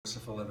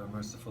All-Powerful,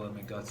 Ever-Merciful, and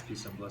may God's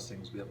peace and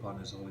blessings be upon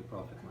His Holy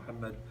Prophet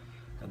Muhammad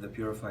and the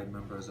purified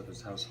members of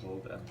his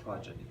household and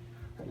progeny.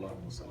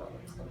 Allahumma salli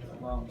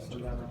ala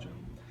Muhammad.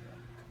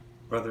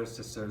 Brothers,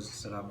 sisters,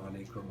 Assalamu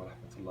alaikum wa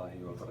rahmatullahi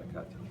wa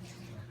barakatuh.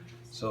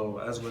 So,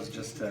 as was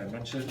just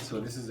mentioned, so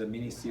this is a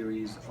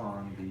mini-series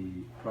on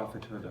the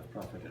prophethood of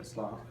Prophet of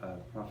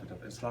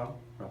Islam,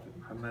 Prophet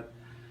Muhammad,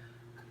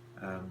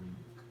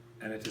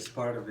 and it is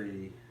part of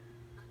a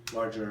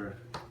larger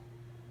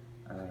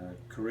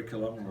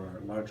curriculum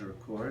or larger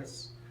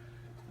course.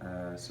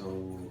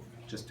 So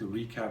just to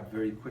recap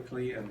very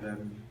quickly, and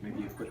then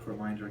maybe a quick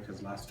reminder,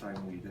 because last time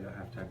we didn't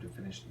have time to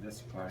finish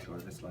this part or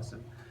this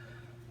lesson.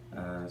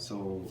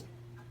 So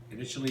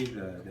initially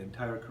the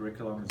entire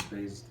curriculum is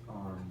based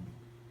on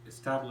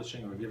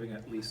establishing or giving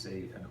at least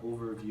an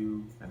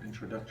overview, an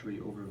introductory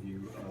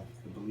overview of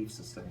the belief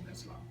system in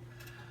Islam.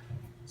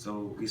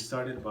 So we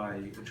started by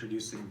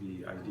introducing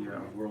the idea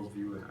of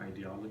worldview and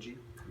ideology.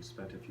 We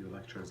spent a few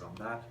lectures on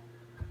that.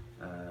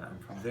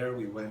 And from there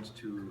we went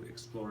to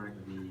exploring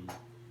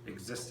the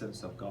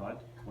existence of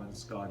God.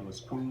 Once God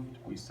was proved,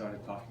 we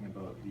started talking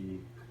about the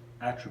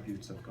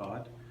attributes of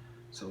God.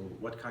 So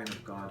what kind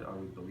of God are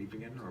we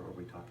believing in, or are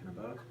we talking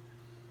about?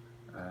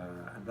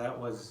 And that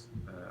was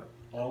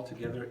all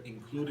together,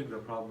 including the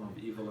problem of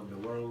evil in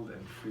the world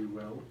and free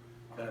will.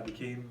 That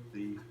became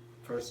the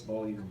first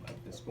volume of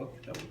this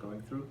book that we're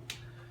going through.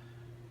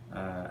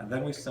 And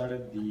then we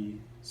started the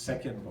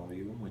second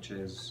volume, which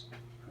is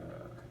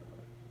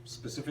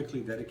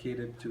specifically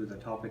dedicated to the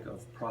topic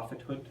of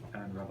prophethood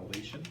and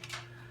revelation.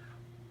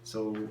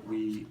 So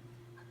we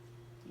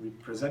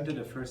presented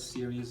a first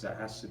series that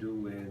has to do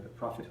with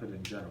prophethood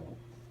in general.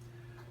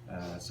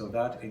 So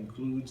that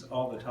includes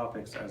all the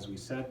topics, as we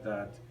said,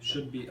 that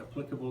should be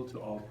applicable to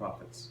all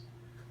prophets.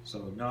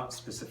 So not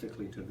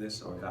specifically to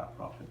this or that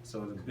prophet.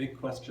 So the big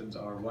questions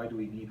are, why do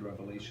we need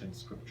revelation,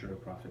 scripture,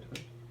 prophethood?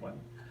 One.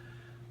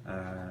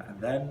 And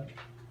then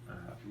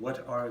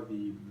what are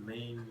the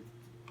main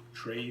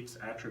traits,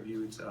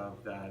 attributes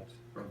of that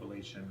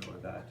revelation or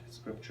that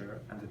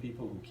scripture and the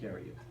people who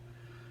carry it.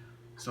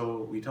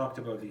 So we talked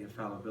about the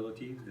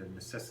infallibility, the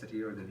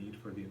necessity or the need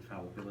for the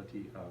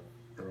infallibility of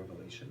the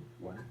revelation,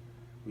 one.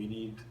 We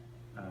need,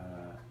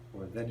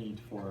 or the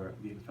need for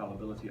the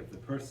infallibility of the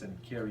person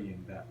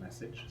carrying that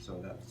message, so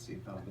that's the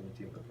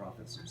infallibility of the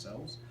prophets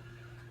themselves.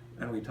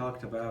 And we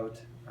talked about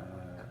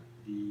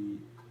the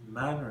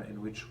manner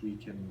in which we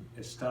can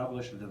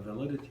establish the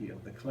validity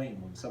of the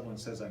claim. When someone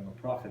says, I'm a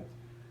prophet,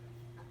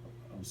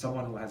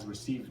 someone who has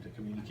received a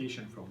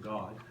communication from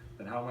God,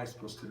 then how am I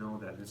supposed to know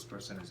that this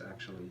person is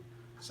actually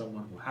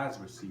someone who has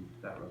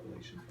received that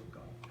revelation from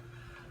God?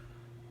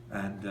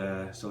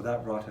 And so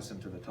that brought us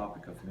into the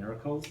topic of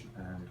miracles,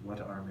 and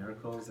what are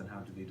miracles and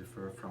how do they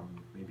differ from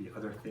maybe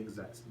other things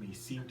that may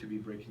seem to be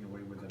breaking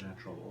away with the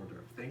natural order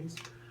of things.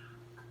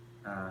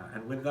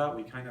 And with that,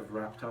 we kind of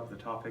wrapped up the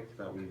topic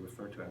that we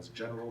refer to as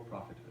general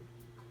prophethood.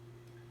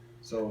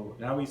 So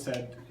now we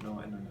said, in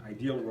an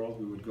ideal world,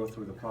 we would go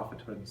through the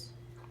prophethoods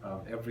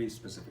of every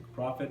specific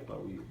prophet, but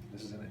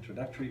this is an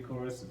introductory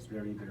course. It's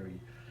very, very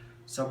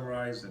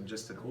summarized and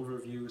just an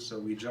overview. So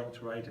we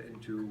jumped right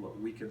into what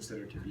we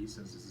consider to be,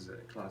 since this is a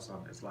class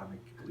on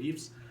Islamic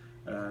beliefs,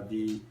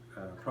 the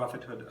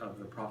prophethood of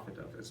the Prophet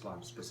of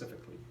Islam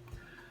specifically.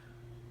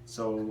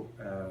 So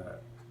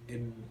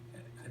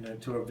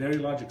to a very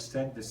large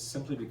extent, this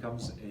simply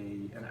becomes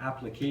an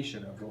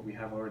application of what we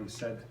have already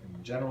said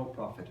in general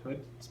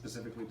prophethood,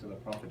 specifically to the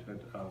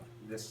prophethood of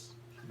this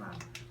man.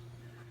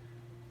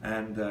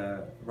 And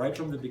right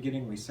from the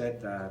beginning, we said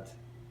that,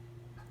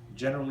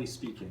 generally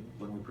speaking,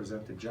 when we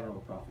presented general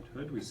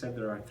prophethood, we said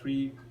there are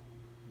three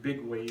big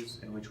ways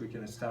in which we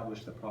can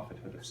establish the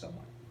prophethood of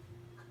someone.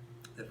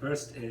 The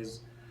first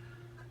is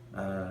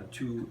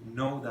to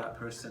know that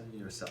person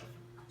yourself.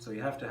 So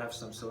you have to have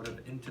some sort of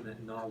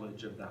intimate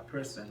knowledge of that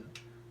person,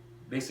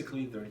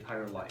 basically their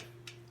entire life.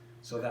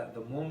 So that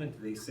the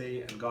moment they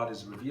say, and God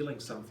is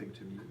revealing something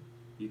to me,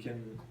 you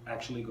can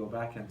actually go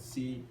back and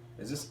see,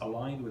 is this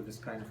aligned with this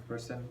kind of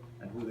person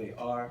and who they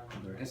are,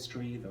 and their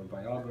history, their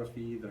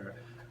biography,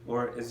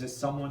 or is this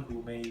someone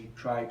who may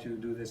try to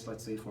do this,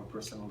 let's say, for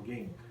personal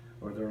gain,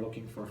 or they're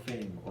looking for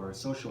fame, or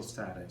social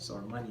status,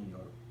 or money,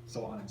 or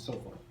so on and so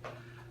forth.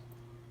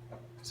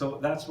 So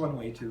that's one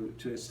way to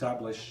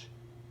establish,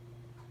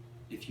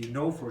 if you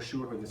know for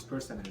sure who this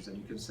person is, and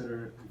you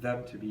consider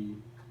them to be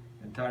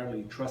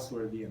entirely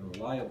trustworthy and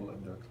reliable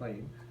in their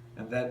claim,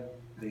 and then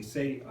they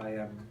say, I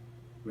am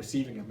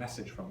receiving a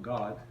message from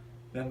God,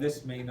 then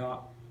this may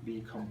not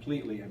be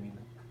completely,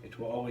 it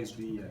will always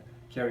be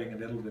carrying a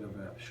little bit of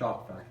a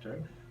shock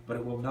factor, but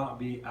it will not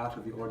be out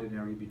of the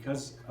ordinary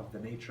because of the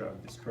nature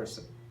of this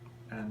person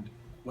and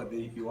what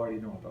you already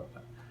know about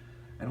them.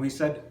 And we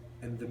said,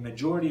 in the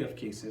majority of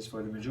cases,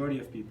 for the majority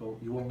of people,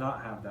 you will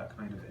not have that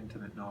kind of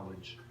intimate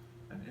knowledge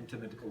and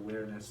intimate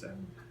awareness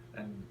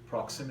and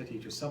proximity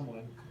to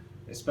someone,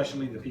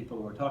 especially the people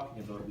who are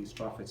talking about, these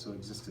prophets who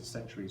existed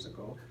centuries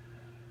ago.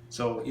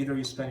 So either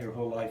you spend your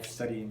whole life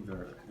studying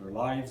their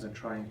lives and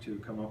trying to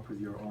come up with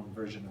your own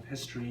version of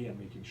history and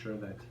making sure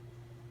that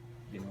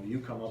You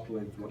come up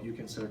with what you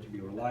consider to be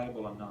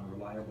reliable and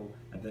non-reliable,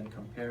 and then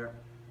compare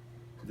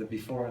the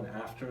before and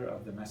after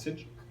of the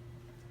message.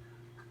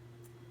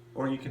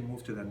 Or you can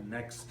move to the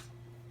next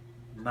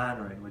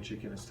manner in which you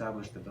can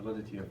establish the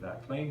validity of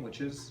that claim,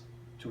 which is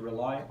to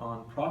rely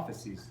on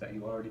prophecies that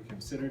you already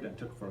considered and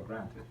took for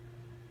granted.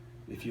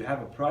 If you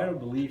have a prior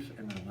belief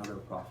in another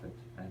prophet,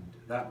 and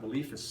that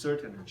belief is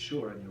certain and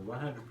sure, and you're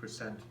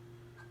 100%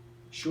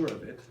 sure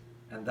of it,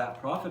 and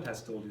that prophet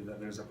has told you that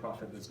there's a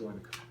prophet that's going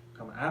to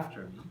come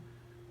after me,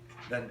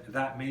 then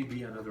that may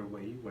be another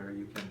way where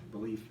you can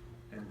believe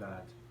in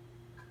that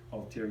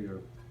ulterior,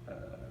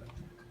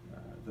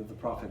 the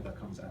prophet that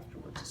comes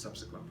afterwards, the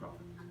subsequent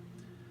prophet.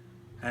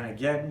 And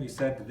again, we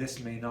said this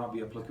may not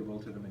be applicable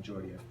to the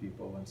majority of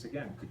people, once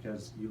again,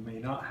 because you may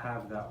not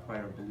have that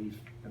prior belief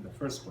in the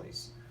first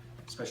place,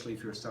 especially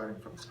if you're starting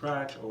from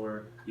scratch,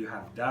 or you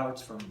have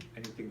doubts from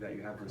anything that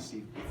you have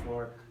received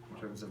before in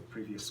terms of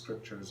previous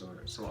scriptures,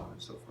 or so on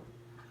and so forth.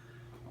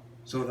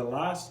 So the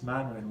last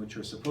manner in which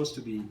you're supposed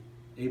to be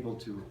able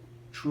to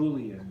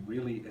truly and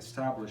really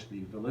establish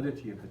the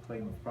validity of the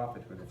claim of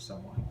prophethood of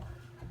someone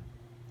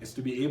is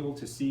to be able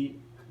to see,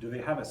 do they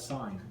have a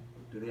sign?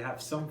 Do they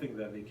have something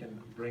that they can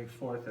bring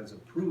forth as a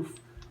proof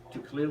to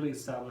clearly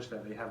establish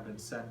that they have been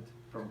sent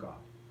from God?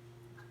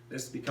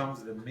 This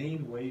becomes the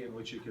main way in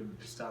which you can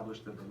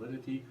establish the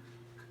validity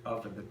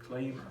of the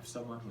claim of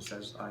someone who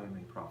says, I am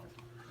a prophet.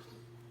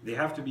 They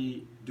have to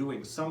be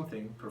doing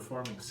something,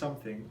 performing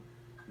something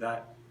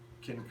that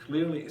can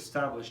clearly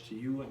establish to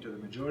you and to the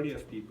majority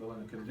of people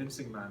in a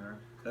convincing manner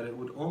that it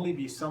would only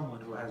be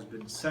someone who has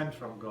been sent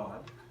from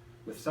God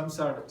with some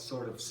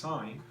sort of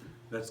sign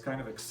that's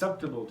kind of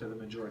acceptable to the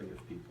majority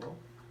of people,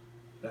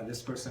 that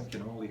this person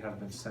can only have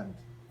been sent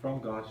from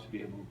God to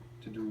be able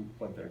to do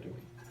what they're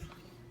doing.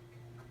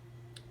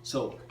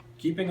 So,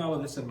 keeping all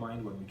of this in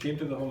mind, when we came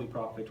to the Holy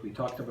Prophet, we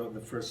talked about the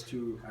first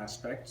two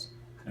aspects,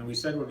 and we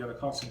said we're going to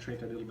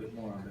concentrate a little bit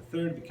more on the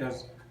third,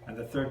 and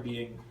the third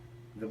being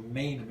the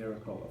main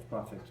miracle of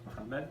Prophet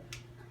Muhammad.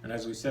 And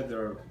as we said,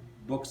 there are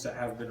books that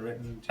have been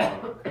written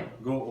to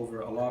go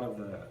over a lot of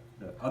the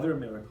other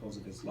miracles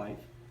of his life.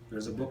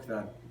 There's a book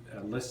that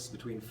lists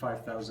between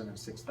 5,000 and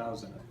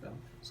 6,000 of them,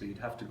 so you'd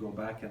have to go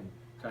back and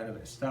kind of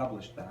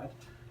establish that.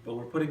 But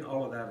we're putting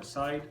all of that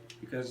aside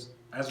because,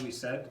 as we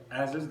said,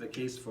 as is the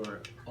case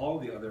for all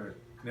the other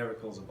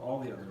miracles of all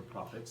the other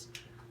prophets,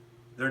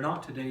 they're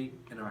not today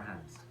in our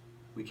hands.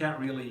 We can't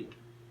really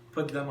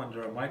put them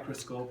under a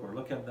microscope or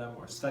look at them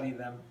or study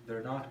them.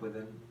 They're not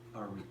within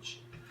our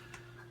reach.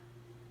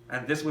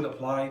 And this would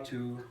apply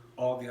to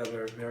all the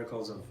other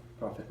miracles of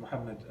Prophet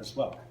Muhammad as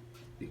well.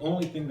 The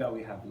only thing that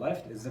we have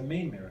left is the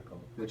main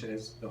miracle, which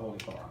is the Holy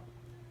Qur'an.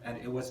 And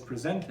it was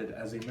presented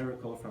as a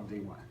miracle from day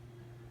one.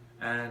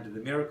 And the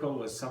miracle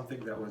was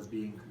something that was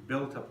being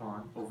built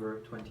upon over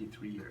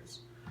 23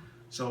 years.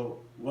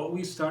 So what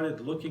we started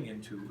looking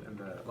into in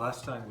the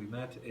last time we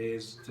met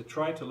is to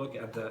try to look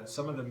at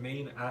some of the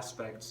main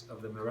aspects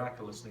of the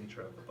miraculous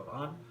nature of the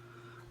Qur'an.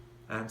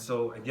 And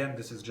so again,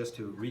 this is just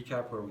to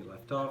recap where we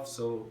left off.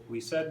 So we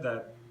said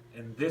that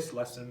in this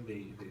lesson,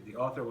 the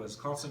author was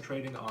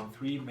concentrating on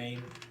three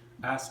main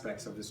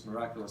aspects of this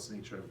miraculous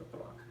nature of the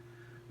Qur'an.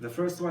 The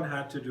first one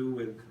had to do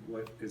with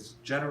what is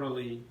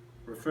generally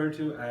referred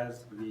to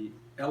as the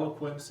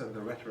eloquence and the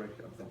rhetoric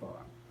of the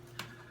Qur'an.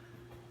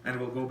 And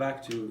we'll go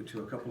back to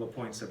a couple of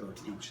points about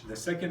each. The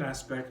second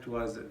aspect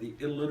was the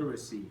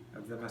illiteracy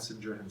of the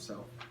messenger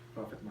himself.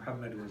 Prophet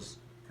Muhammad was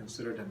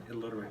considered an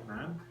illiterate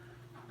man.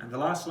 And the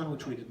last one,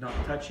 which we did not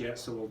touch yet,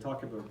 so we'll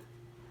talk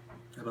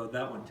about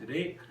that one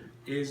today,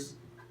 is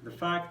the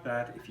fact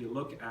that if you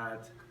look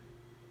at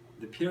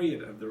the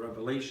period of the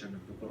revelation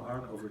of the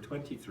Qur'an over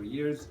 23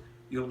 years,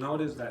 you'll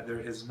notice that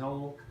there is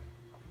no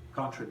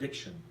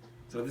contradiction.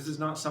 So this is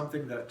not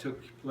something that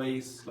took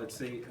place, let's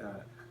say,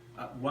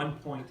 at one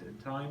point in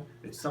time.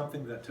 It's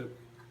something that took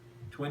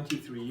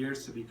 23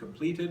 years to be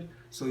completed.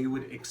 So you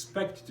would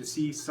expect to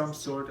see some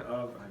sort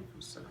of,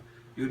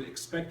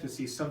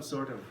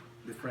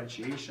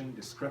 differentiation,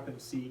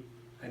 discrepancy,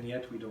 and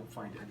yet we don't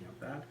find any of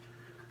that.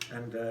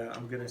 And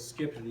I'm going to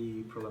skip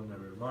the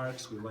preliminary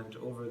remarks. We went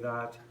over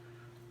that.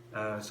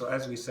 So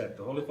as we said,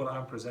 the Holy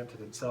Qur'an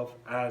presented itself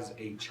as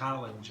a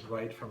challenge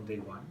right from day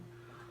one.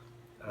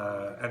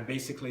 And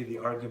basically the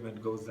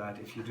argument goes that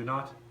if you do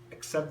not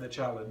accept the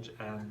challenge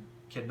and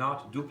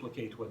cannot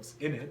duplicate what's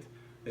in it,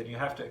 then you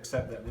have to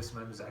accept that this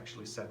man is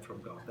actually sent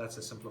from God. That's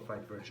a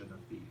simplified version of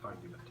the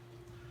argument.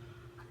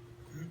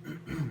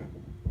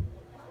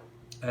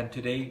 And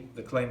today,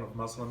 the claim of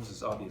Muslims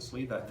is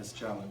obviously that this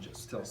challenge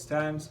still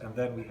stands, and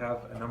then we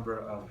have a number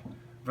of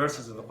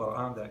verses of the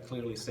Qur'an that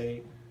clearly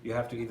say you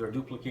have to either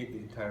duplicate the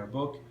entire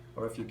book,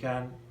 or if you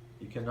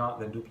cannot,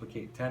 then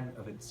duplicate 10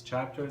 of its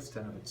chapters,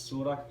 10 of its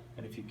surah,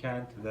 and if you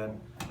can't, then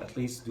at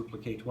least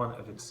duplicate one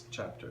of its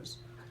chapters.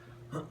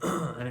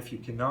 And if you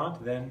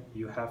cannot, then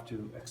you have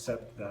to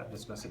accept that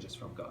this message is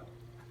from God.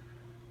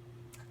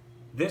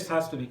 This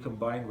has to be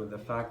combined with the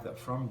fact that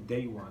from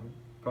day one,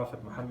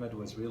 Prophet Muhammad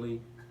was really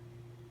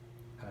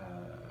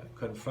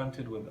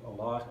confronted with a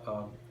lot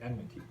of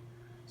enmity.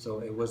 So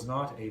it was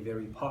not a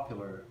very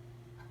popular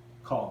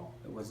call.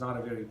 It was not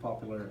a very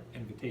popular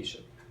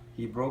invitation.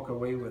 He broke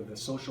away with the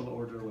social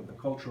order, with the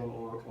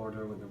cultural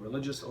order, with the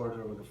religious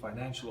order, with the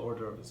financial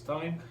order of his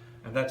time,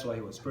 and that's why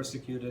he was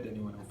persecuted.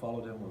 Anyone who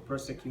followed him were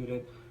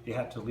persecuted. He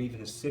had to leave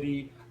his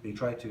city. They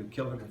tried to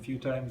kill him a few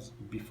times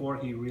before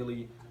he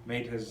really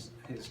made his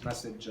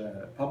message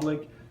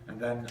public, and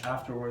then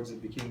afterwards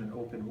it became an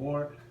open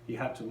war. He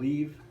had to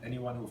leave.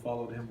 Anyone who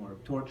followed him were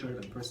tortured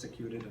and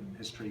persecuted, and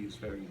history is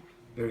very,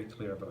 very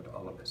clear about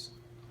all of this.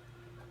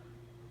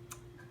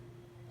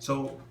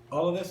 So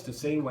all of this to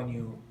say, when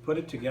you put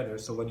it together,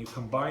 so when you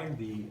combine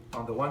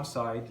on the one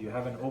side, you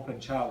have an open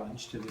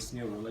challenge to this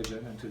new religion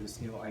and to this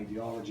new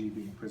ideology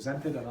being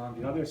presented, and on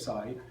the other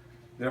side,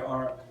 there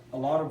are a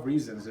lot of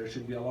reasons, there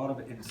should be a lot of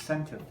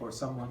incentive for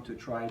someone to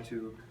try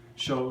to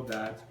show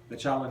that the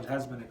challenge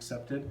has been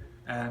accepted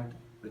and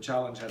the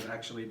challenge has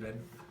actually been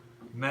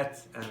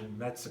met and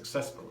met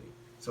successfully.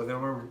 So there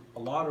were a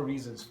lot of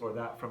reasons for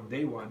that from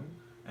day one,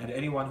 and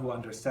anyone who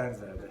understands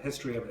the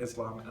history of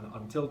Islam and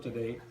until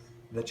today,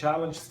 the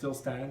challenge still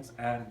stands,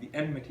 and the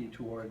enmity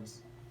towards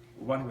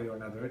one way or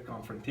another,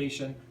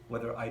 confrontation,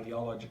 whether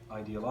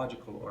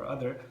ideological or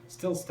other,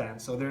 still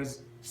stands. So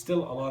there's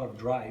still a lot of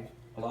drive,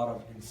 a lot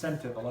of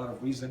incentive, a lot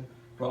of reason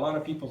for a lot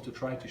of people to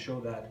try to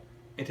show that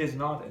it is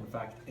not in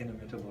fact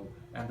inimitable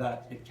and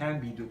that it can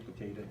be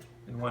duplicated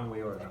in one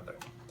way or another.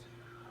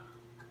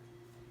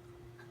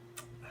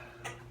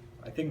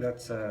 I think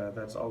that's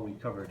all we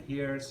covered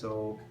here.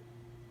 So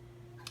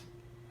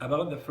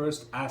about the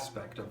first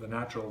aspect of the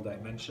natural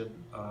dimension,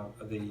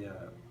 the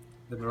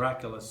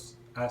miraculous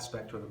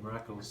aspect or the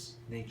miraculous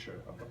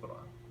nature of the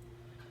Qur'an.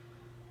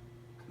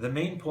 The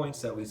main points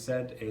that we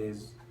said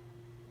is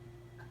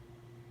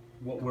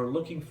what we're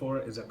looking for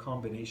is a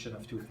combination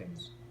of two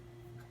things.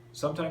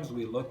 Sometimes when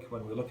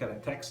we look at a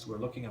text, we're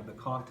looking at the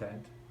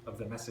content of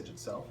the message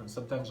itself, and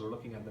sometimes we're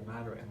looking at the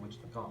manner in which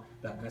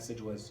that message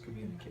was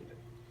communicated.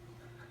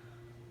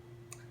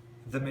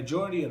 The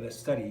majority of the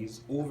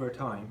studies over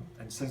time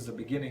and since the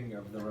beginning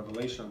of the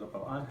revelation of the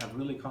Qur'an have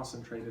really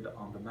concentrated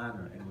on the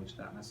manner in which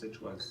that message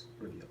was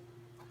revealed.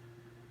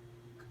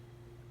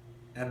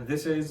 And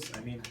this is,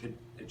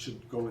 it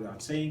should go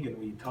without saying, and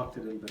we talked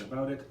a little bit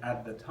about it,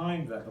 at the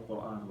time that the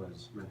Qur'an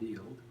was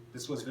revealed,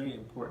 this was very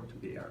important to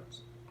the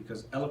Arabs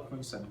because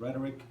eloquence and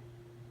rhetoric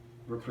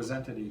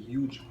represented a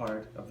huge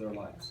part of their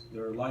lives.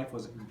 Their life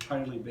was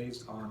entirely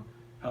based on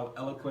how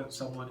eloquent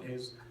someone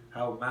is,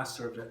 how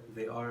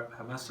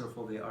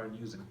masterful they are in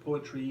using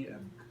poetry,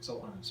 and so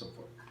on and so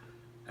forth.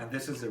 And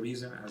this is the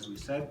reason, as we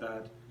said,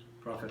 that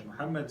Prophet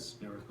Muhammad's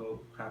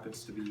miracle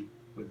happens to be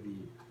with the,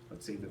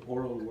 let's say, the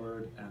oral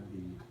word and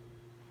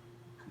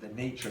the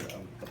nature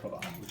of the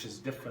Qur'an, which is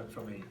different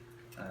from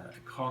a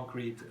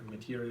concrete,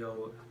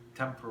 material,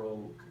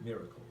 temporal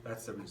miracle.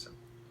 That's the reason,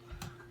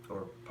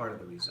 or part of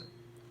the reason.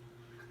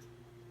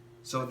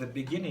 So the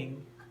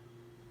beginning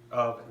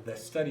of the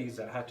studies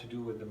that had to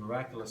do with the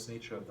miraculous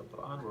nature of the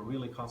Qur'an were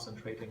really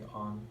concentrating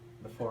on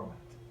the format.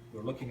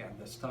 You're looking at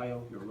the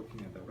style, you're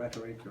looking at the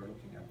rhetoric, you're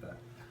looking at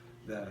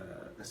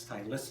the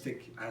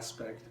stylistic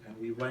aspect, and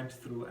we went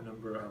through a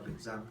number of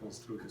examples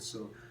through this.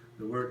 So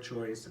the word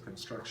choice, the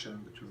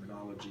construction, the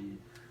terminology,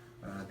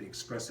 the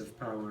expressive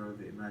power,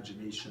 the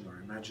imagination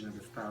or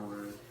imaginative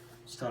power,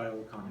 style,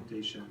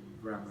 connotation,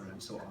 grammar,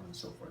 and so on and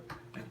so forth.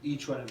 And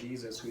each one of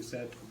these, as we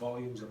said,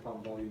 volumes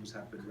upon volumes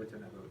have been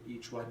written about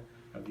each one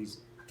of these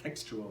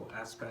textual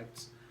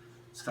aspects,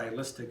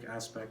 stylistic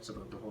aspects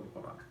about the Holy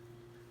Quran.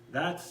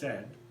 That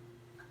said,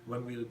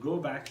 when we go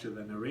back to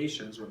the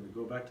narrations, when we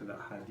go back to the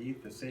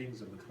hadith, the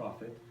sayings of the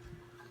Prophet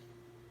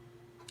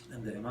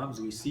and the Imams,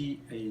 we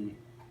see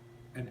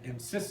an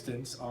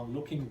insistence on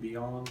looking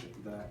beyond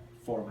the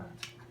format,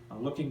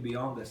 on looking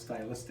beyond the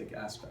stylistic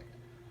aspect.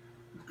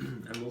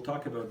 And we'll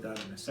talk about that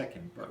in a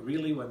second. But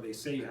really, when they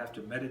say you have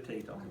to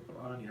meditate on the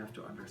Quran, you have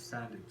to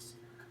understand its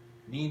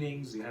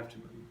meanings, you have to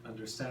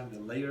understand the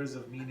layers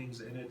of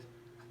meanings in it.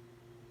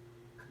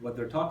 What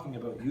they're talking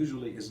about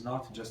usually is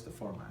not just the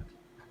format.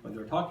 What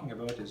they're talking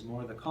about is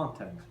more the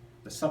content,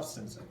 the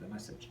substance of the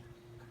message.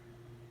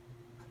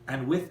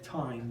 And with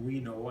time, we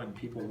know, and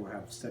people who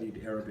have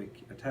studied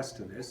Arabic attest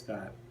to this,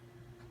 that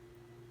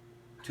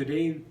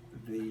today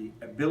the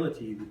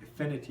ability, the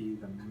affinity,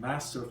 the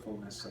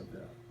masterfulness of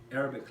the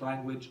Arabic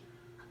language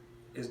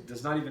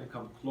does not even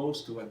come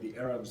close to what the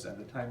Arabs at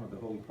the time of the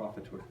Holy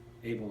Prophet were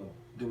able of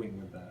doing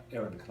with the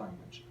Arabic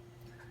language.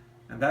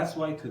 And that's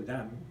why to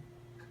them,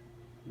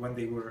 when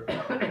they were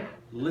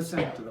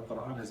listening to the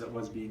Quran as it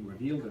was being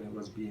revealed and it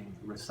was being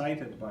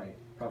recited by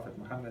Prophet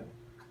Muhammad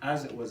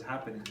as it was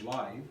happening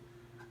live,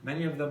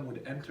 many of them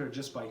would enter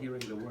just by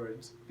hearing the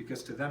words,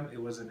 because to them it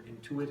was an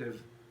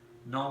intuitive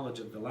knowledge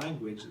of the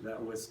language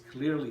that was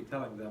clearly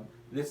telling them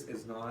this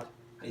is not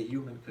a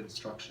human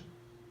construction.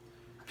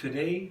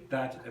 Today,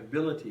 that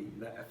ability,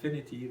 that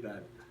affinity,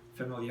 that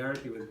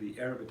familiarity with the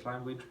Arabic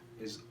language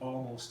is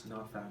almost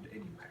not found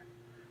anywhere.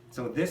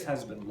 So this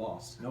has been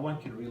lost. No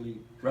one can really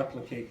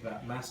replicate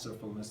that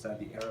masterfulness that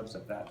the Arabs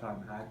at that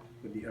time had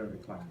with the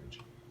Arabic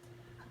language.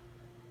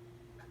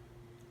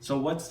 So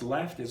what's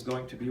left is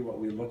going to be what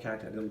we look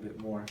at a little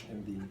bit more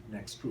in the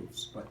next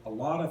proofs. But a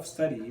lot of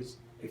studies,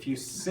 if you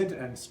sit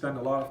and spend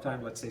a lot of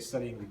time, let's say,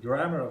 studying the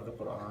grammar of the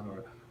Qur'an,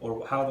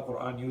 or how the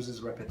Qur'an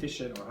uses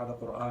repetition, or how the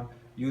Qur'an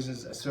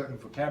uses a certain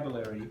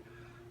vocabulary,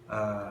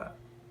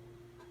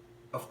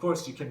 of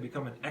course you can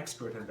become an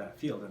expert in that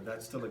field, and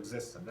that still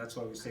exists, and that's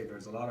why we say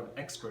there's a lot of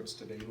experts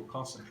today who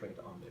concentrate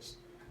on this.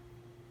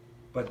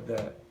 But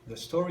the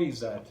stories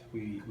that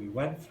we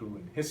went through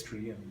in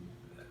history, and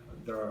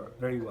they're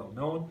very well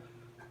known,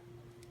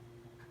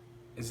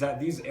 is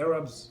that these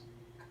Arabs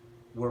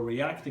were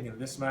reacting in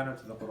this manner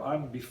to the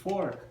Qur'an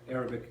before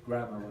Arabic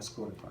grammar was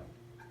codified.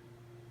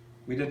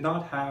 We did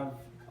not have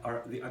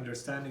the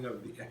understanding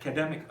of the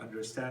academic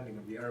understanding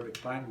of the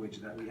Arabic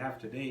language that we have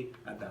today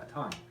at that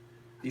time.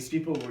 These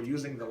people were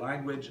using the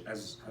language,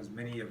 as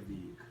many of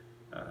the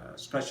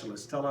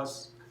specialists tell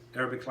us,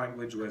 Arabic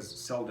language was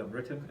seldom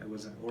written, it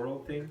was an oral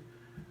thing,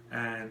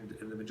 and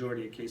in the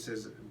majority of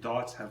cases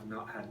dots had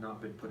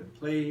not been put in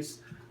place.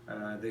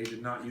 They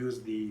did not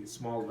use the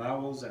small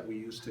vowels that we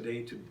use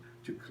today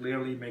to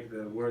clearly make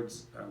the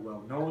words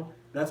well known.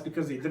 That's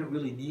because they didn't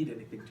really need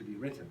anything to be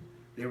written.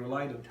 They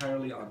relied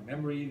entirely on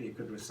memory. They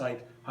could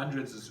recite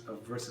hundreds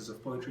of verses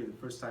of poetry the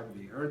first time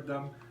they heard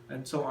them,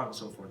 and so on and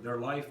so forth. Their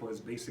life was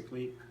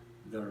basically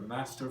their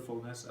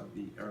masterfulness of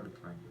the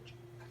Arabic language.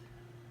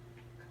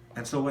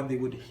 And so when they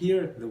would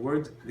hear the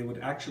words, they would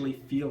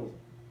actually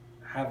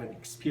have an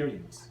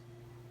experience.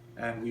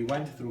 And we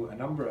went through a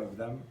number of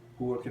them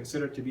who were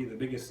considered to be the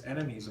biggest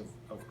enemies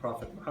of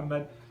Prophet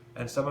Muhammad,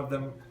 and some of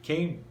them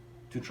came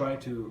to try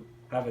to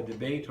have a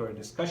debate or a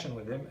discussion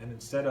with him, and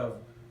instead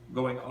of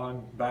going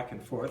on back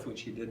and forth,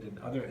 which he did in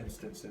other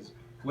instances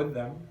with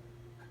them,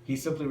 he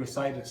simply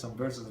recited some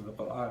verses of the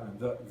Qur'an, and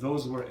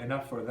those were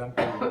enough for them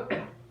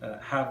to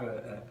have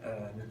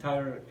an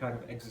entire kind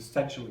of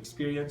existential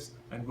experience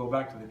and go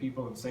back to the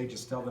people and say,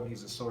 just tell them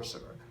he's a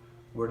sorcerer.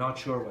 We're not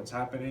sure what's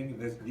happening.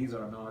 These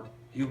are not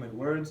human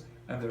words,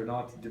 and they're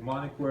not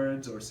demonic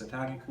words or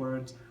satanic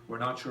words. We're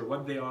not sure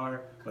what they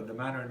are, but the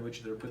manner in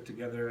which they're put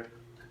together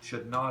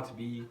should not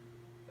be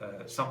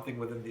something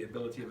within the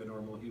ability of a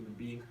normal human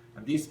being.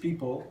 And these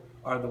people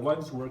are the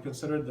ones who are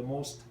considered the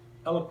most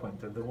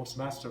eloquent and the most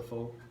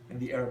masterful in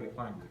the Arabic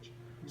language.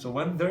 So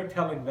when they're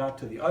telling that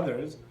to the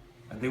others,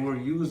 and they were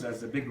used as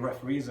the big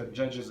referees and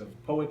judges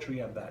of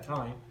poetry at that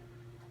time,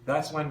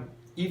 that's when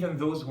even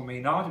those who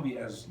may not be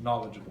as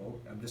knowledgeable,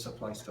 and this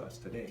applies to us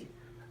today,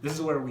 this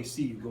is where we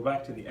see, go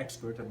back to the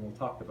expert and we'll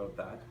talk about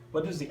that.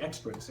 What does the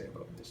expert say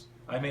about this?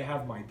 I may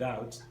have my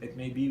doubts. It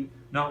may be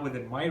not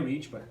within my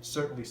reach, but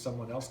certainly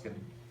someone else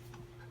can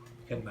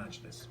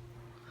match this.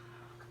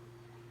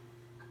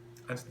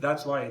 And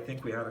that's why I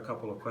think we had a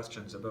couple of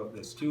questions about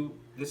this too.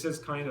 This is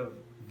kind of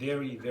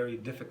very, very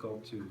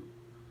difficult to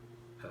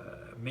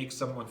make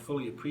someone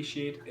fully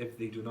appreciate if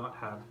they do not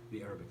have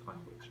the Arabic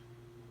language.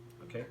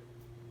 Okay?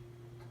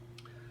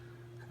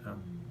 Okay,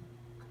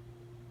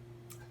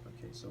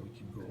 so we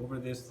can go over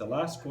this. The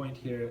last point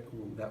here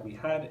that we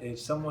had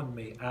is someone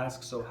may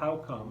ask, so how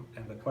come,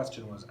 and the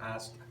question was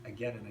asked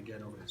again and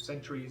again over the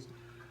centuries,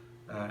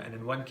 and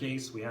in one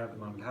case we have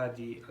Imam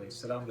al-Hadi alayhi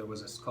salam, there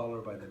was a scholar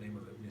by the name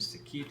of Ibn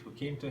Sikit who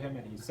came to him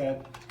and he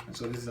said, and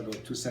so this is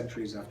about 2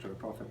 centuries after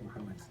Prophet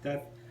Muhammad's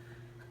death,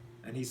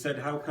 and he said,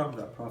 how come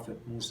that Prophet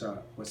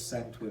Musa was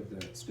sent with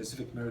the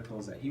specific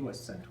miracles that he was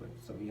sent with?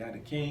 So he had a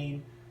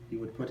cane, he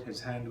would put his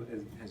hand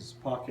in his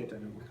pocket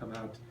and it would come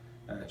out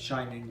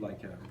shining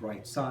like a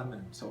bright sun,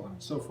 and so on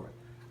and so forth.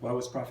 Why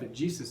was Prophet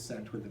Jesus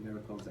sent with the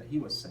miracles that he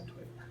was sent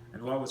with?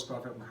 And why was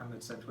Prophet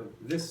Muhammad sent with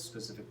this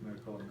specific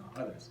miracle and not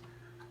others?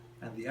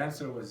 And the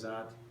answer was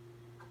that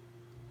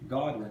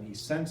God, when he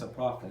sends a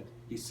prophet,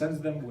 he sends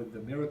them with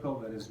the miracle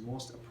that is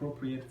most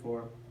appropriate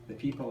for the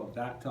people of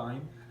that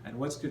time and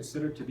what's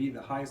considered to be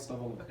the highest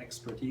level of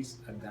expertise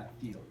in that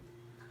field.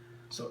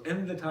 So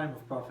in the time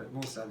of Prophet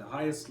Musa, the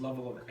highest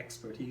level of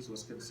expertise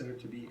was considered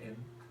to be in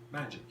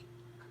magic.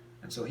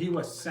 And so he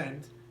was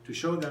sent to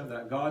show them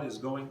that God is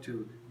going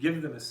to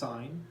give them a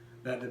sign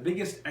that the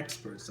biggest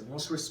experts, the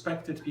most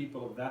respected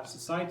people of that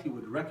society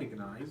would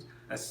recognize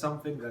as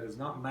something that is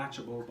not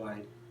matchable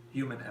by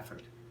human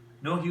effort.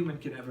 No human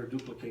can ever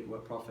duplicate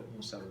what Prophet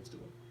Musa was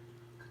doing.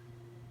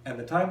 At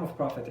the time of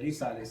Prophet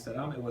Isa alayhi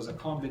salam, it was a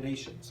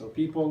combination. So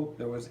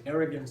there was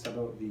arrogance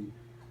about the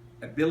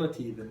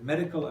ability, the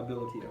medical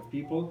ability of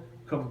people,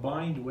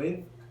 combined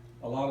with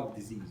a lot of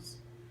disease.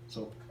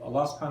 So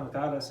Allah subhanahu wa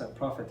ta'ala sent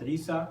Prophet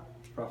Isa,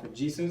 Prophet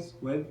Jesus,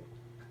 with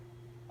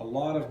a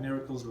lot of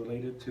miracles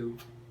related to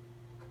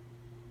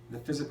the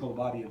physical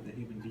body of the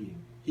human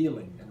being,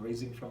 healing and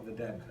raising from the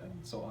dead, and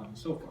so on and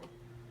so forth.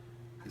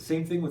 The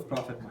same thing with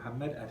Prophet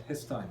Muhammad at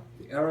his time.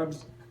 The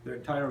Arabs, their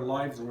entire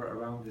lives were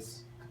around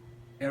this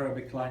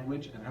Arabic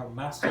language and how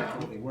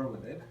masterful they were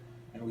with it.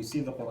 And we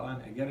see the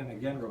Qur'an again and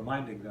again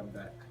reminding them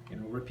that,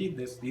 repeat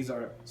this, these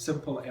are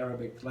simple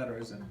Arabic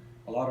letters, and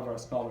a lot of our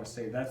scholars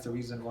say that's the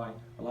reason why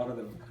a lot of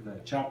the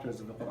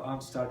chapters of the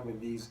Qur'an start with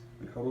these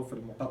al-huruf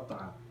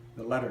al-muqatta'a,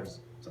 the letters.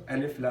 So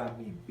alif, lam,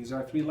 mim. These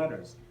are 3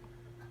 letters.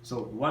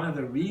 So one of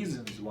the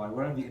reasons why,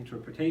 one of the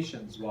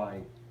interpretations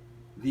why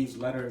these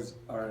letters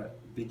are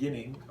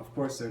beginning. Of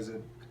course, there's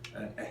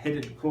a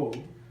hidden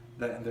code,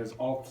 and there's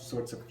all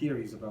sorts of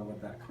theories about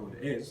what that code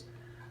is.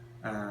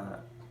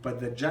 But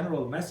the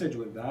general message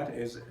with that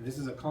is, this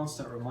is a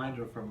constant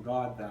reminder from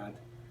God that,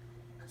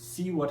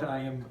 see what I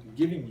am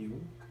giving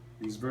you,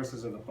 these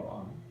verses of the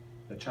Qur'an,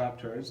 the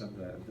chapters and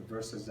the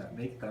verses that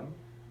make them,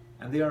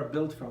 and they are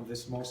built from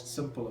this most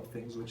simple of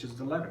things, which is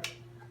the letter.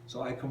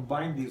 So I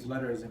combine these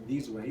letters in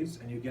these ways,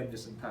 and you get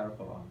this entire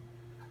Qur'an.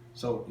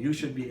 So you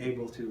should be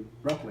able to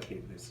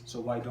replicate this. So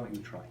why don't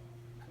you try?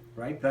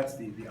 Right? That's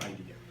the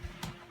idea.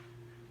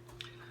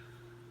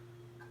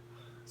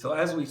 So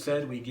as we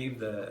said, we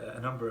gave a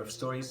number of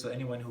stories. So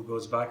anyone who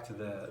goes back to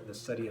the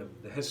study of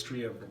the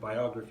history of the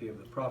biography of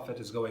the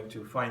Prophet is going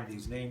to find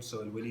these names.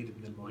 So Al-Walid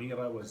ibn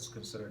al-Mughira was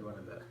considered one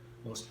of the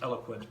most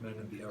eloquent men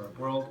in the Arab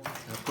world.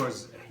 And of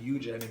course, a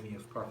huge enemy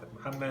of Prophet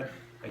Muhammad.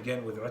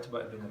 Again, with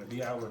Utbah ibn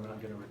Rabi'ah, we're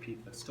not going to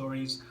repeat the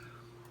stories.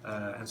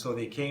 And so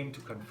they came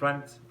to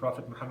confront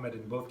Prophet Muhammad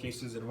in both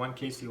cases. In one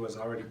case, he was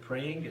already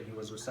praying and he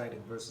was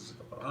reciting verses of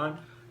the Qur'an.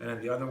 And in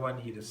the other one,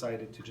 he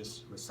decided to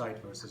just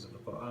recite verses of the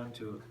Qur'an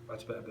to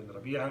Utbah ibn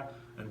Rabi'ah.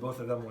 And both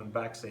of them went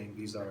back saying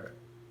these are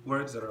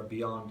words that are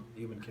beyond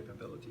human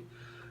capability.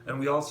 And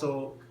we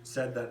also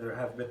said that there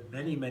have been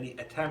many, many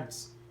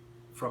attempts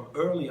from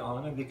early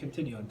on, and they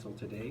continue until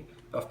today,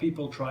 of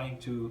people trying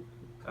to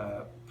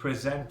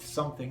present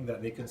something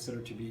that they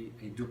consider to be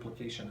a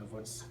duplication of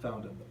what's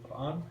found in the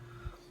Qur'an.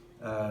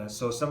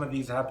 So some of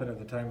these happened at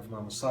the time of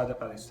Imam Sadiq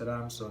alayhi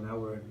salam. So now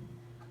we're in,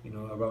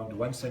 around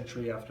 1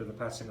 century after the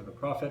passing of the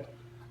Prophet.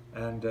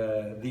 And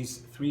these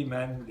three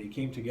men, they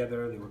came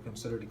together. They were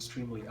considered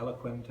extremely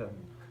eloquent,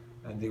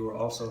 and they were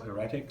also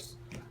heretics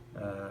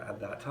at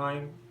that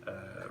time,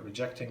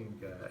 rejecting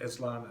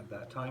Islam at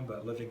that time,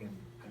 but living in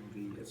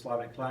the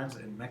Islamic lands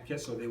in Mecca.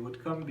 So they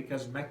would come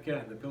because Mecca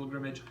and the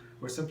pilgrimage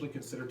were simply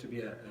considered to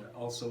be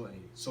also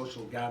a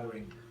social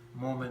gathering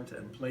moment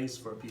and place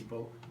for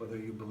people, whether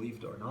you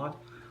believed or not.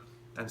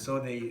 And so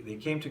they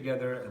came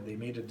together and they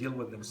made a deal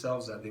with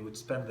themselves that they would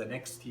spend the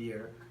next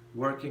year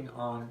working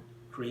on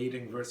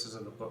creating verses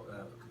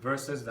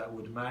that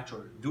would match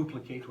or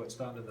duplicate what's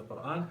found in the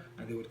Qur'an,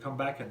 and they would come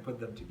back and put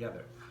them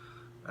together.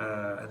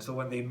 And so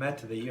when they met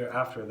the year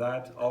after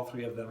that, all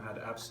three of them had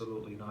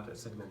absolutely not a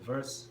single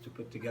verse to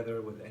put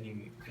together with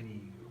any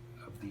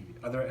of the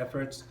other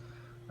efforts.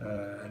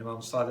 And Imam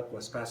Sadiq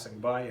was passing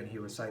by and he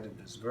recited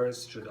this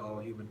verse: should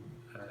all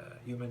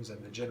humans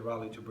and the jinn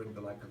rally to bring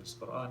the like of this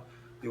Qur'an,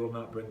 they will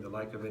not bring the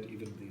like of it,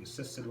 even if they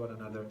assisted one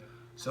another.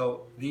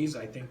 So these,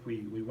 I think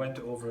we went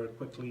over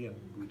quickly, and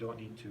we don't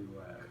need to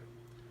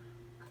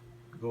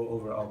go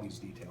over all these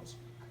details.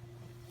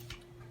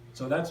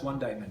 So that's one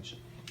dimension.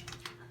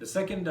 The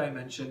second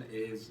dimension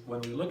is when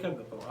we look at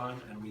the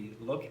Qur'an and we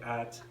look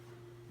at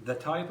the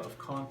type of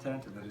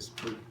content that is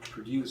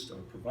produced or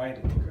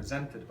provided or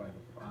presented by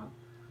the Qur'an,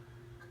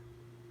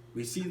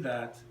 we see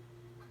that,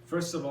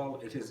 first of all,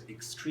 it is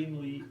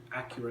extremely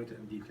accurate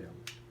and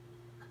detailed.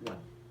 One.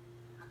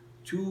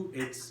 Two,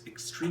 it's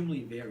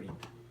extremely varied.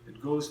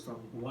 It goes from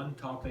one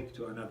topic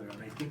to another,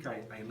 and I think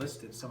I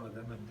listed some of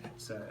them, and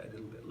it's a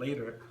little bit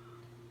later.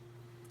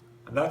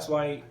 And that's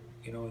why,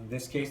 in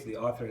this case, the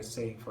author is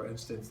saying, for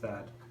instance,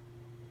 that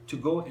to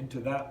go into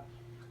that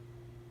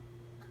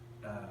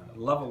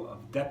level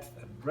of depth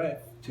and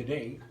breadth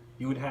today,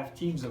 you would have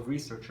teams of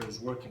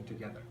researchers working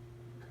together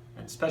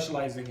and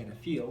specializing in a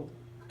field,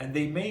 and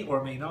they may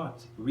or may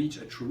not reach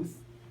a truth,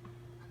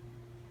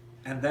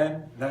 and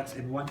then that's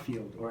in one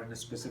field or in a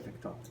specific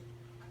topic.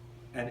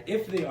 And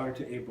if they are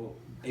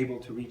able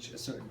to reach a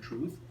certain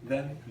truth,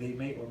 then they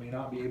may or may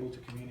not be able to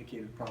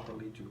communicate it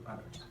properly to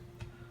others.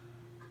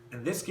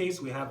 In this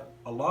case, we have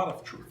a lot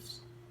of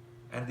truths,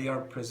 and they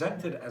are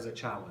presented as a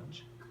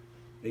challenge.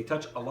 They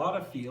touch a lot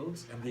of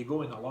fields, and they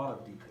go in a lot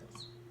of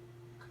details.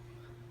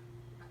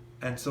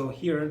 And so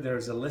here,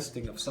 there's a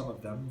listing of some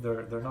of them.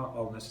 They're not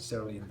all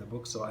necessarily in the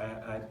book, so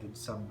I did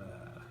some.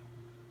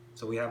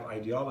 So we have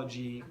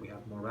ideology, we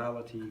have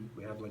morality,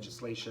 we have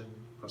legislation,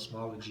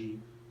 cosmology,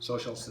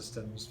 social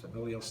systems,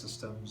 familial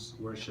systems,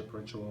 worship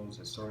rituals,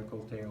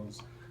 historical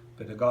tales,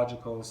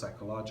 pedagogical,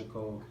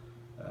 psychological,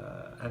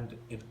 and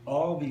in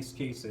all these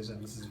cases,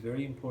 and this is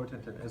very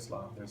important in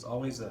Islam, there's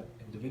always an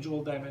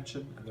individual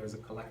dimension and there's a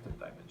collective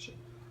dimension.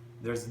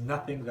 There's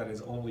nothing that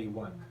is only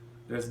one.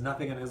 There's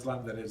nothing in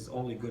Islam that is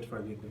only good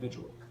for the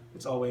individual.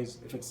 It's always,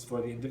 if it's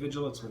for the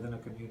individual, it's within a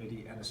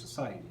community and a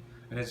society.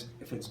 And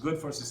if it's good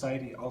for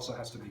society, it also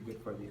has to be good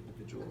for the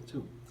individual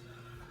too.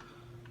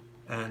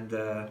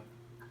 And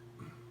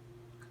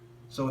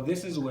so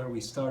this is where we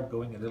start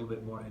going a little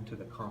bit more into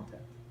the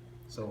content.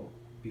 So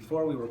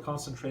before we were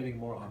concentrating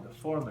more on the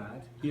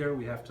format, here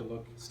we have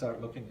to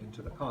start looking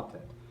into the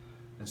content.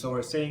 And so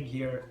we're saying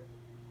here,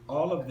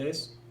 all of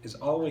this is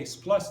always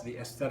plus the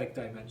aesthetic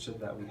dimension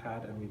that we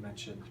had and we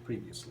mentioned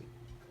previously.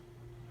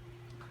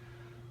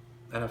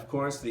 And of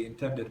course, the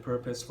intended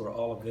purpose for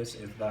all of this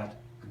is that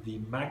the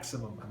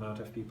maximum amount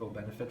of people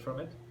benefit from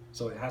it.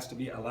 So it has to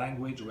be a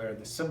language where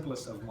the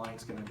simplest of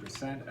minds can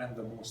understand and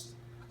the most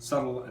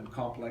subtle and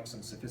complex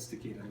and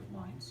sophisticated of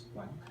minds,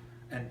 one.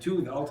 And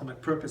two, the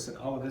ultimate purpose in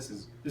all of this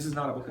is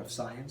not a book of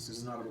science, this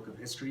is not a book of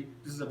history,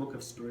 this is a book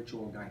of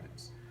spiritual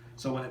guidance.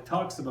 So when it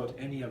talks about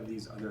any of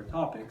these other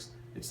topics,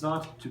 it's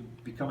not to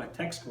become a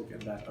textbook in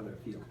that other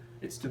field.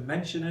 It's to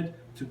mention it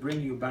to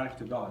bring you back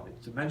to God.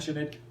 It's to mention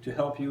it to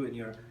help you in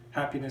your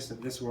happiness in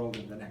this world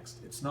and the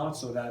next. It's not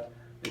so that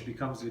it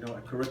becomes, a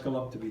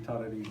curriculum to be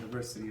taught at a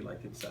university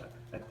like it's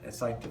a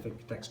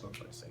scientific textbook,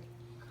 let's say.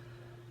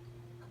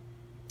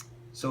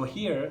 So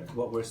here,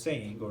 what we're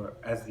saying, or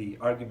as the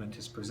argument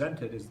is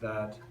presented, is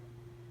that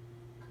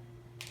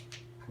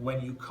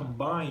when you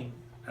combine,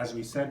 as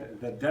we said,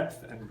 the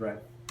depth and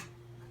breadth,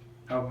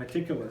 how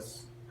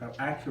meticulous, how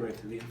accurate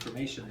the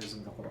information is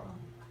in the Qur'an,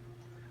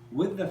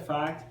 with the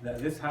fact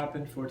that this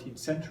happened 14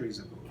 centuries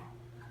ago,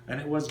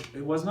 and it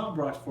was not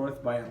brought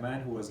forth by a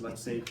man who was,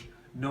 let's say,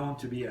 known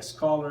to be a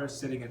scholar,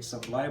 sitting in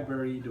some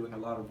library, doing a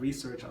lot of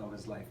research all of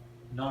his life.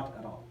 Not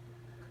at all.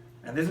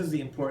 And this is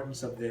the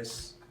importance of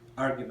this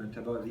argument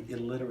about the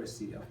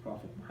illiteracy of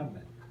Prophet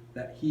Muhammad,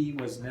 that he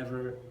was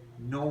never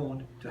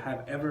known to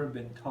have ever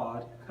been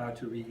taught how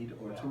to read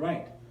or to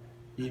write.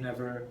 He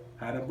never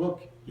had a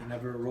book, he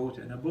never wrote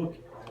in a book,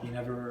 he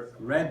never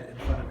read in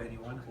front of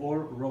anyone or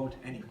wrote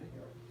anything.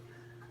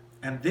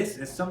 And this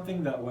is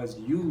something that was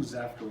used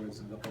afterwards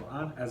in the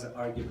Qur'an as an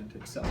argument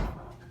itself.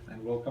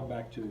 And we'll come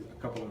back to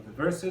a couple of the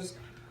verses.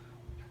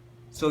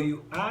 So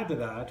you add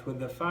that with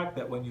the fact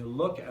that when you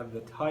look at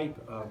the type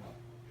of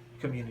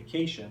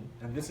communication,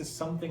 and this is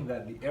something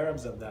that the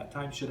Arabs of that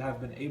time should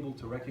have been able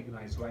to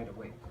recognize right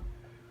away.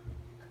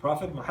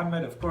 Prophet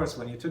Muhammad, of course,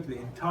 when you took the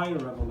entire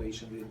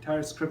revelation, the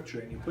entire scripture,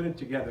 and you put it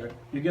together,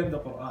 you get the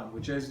Qur'an,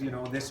 which is,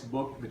 this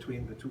book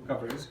between the two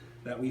covers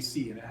that we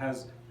see, and it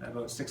has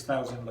about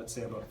 6,000, let's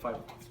say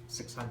about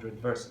 600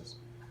 verses.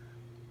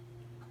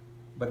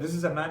 But this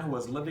is a man who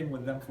was living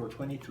with them for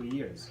 23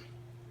 years.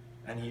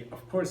 And he,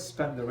 of course,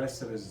 spent the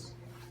rest of his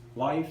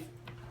life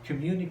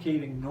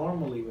communicating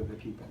normally with the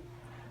people.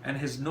 And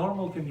his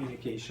normal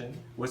communication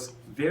was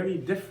very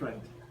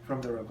different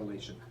from the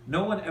revelation.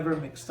 No one ever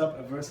mixed up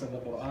a verse of the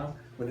Qur'an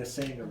with a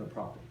saying of the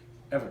Prophet,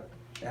 ever.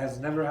 It has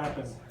never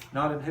happened,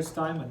 not in his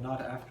time and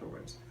not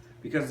afterwards.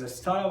 Because the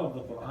style of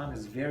the Qur'an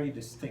is very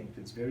distinct,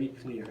 it's very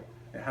clear.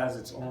 It has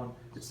its own,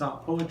 it's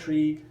not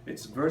poetry,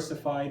 it's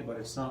versified, but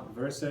it's not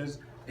verses.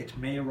 It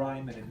may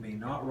rhyme and it may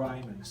not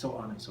rhyme, and so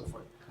on and so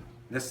forth.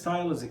 The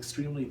style is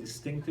extremely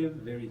distinctive,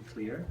 very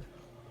clear.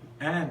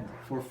 And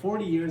for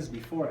 40 years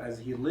before, as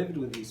he lived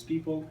with these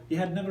people, he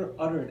had never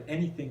uttered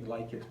anything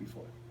like it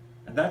before.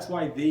 And that's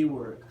why they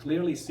were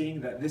clearly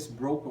seeing that this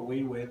broke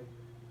away with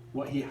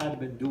what he had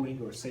been doing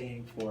or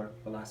saying for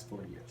the last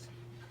 40 years.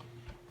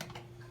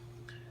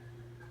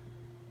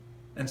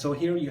 And so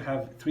here you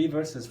have 3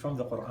 verses from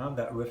the Qur'an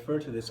that refer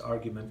to this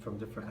argument from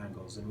different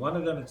angles. In one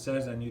of them it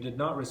says, and you did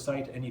not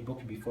recite any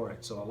book before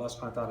it. So Allah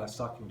subhanahu wa ta'ala is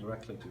talking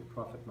directly to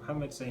Prophet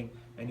Muhammad, saying,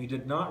 and you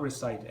did not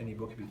recite any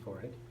book before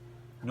it,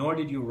 nor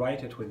did you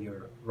write it with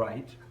your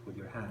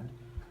hand,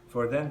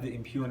 for then the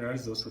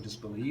impugners, those who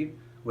disbelieve,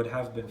 would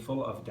have been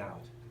full of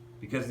doubt.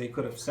 Because they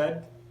could have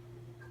said,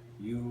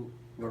 you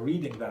were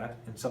reading that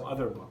in some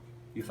other book.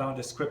 You found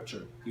a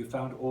scripture, you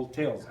found old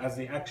tales, as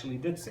they actually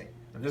did say.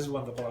 And this is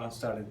when the Qur'an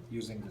started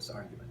using this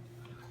argument.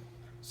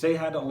 Say,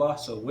 had Allah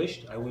so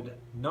wished, I would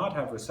not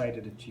have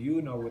recited it to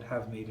you, nor would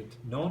have made it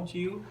known to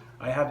you.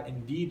 I have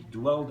indeed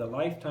dwelled a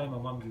lifetime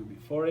among you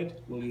before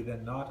it. Will you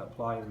then not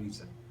apply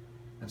reason?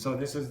 And so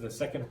this is the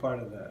second part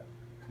of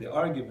the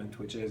argument,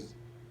 which is,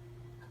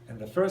 in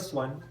the first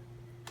one,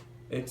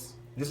 this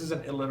is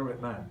an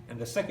illiterate man. And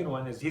the second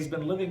one is, he's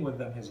been living with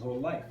them his whole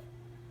life.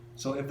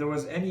 So if there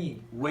was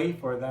any way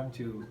for them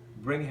to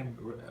bring him,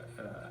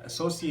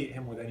 associate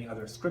him with any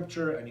other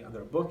scripture, any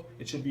other book,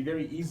 it should be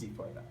very easy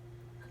for them.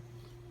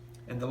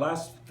 In the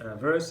last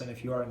verse, and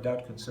if you are in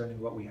doubt concerning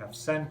what we have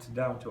sent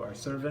down to our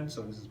servant,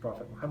 so this is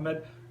Prophet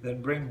Muhammad,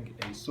 then bring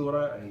a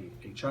surah,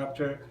 a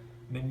chapter,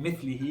 min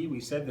mithlihi. We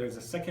said there's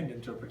a second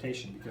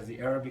interpretation because the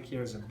Arabic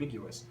here is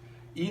ambiguous.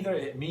 Either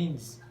it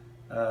means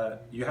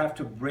you have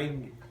to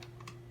bring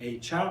a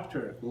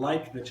chapter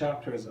like the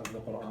chapters of the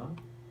Qur'an,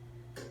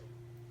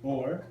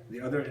 or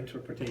the other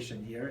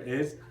interpretation here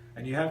is,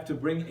 and you have to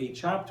bring a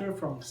chapter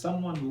from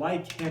someone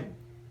like him.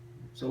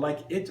 So like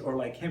it or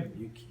like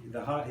him.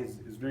 The ha is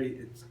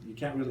very, you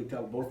can't really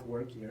tell both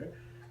work here.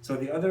 So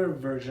the other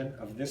version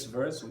of this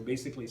verse would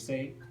basically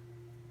say,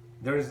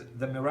 there's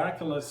the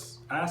miraculous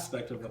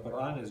aspect of the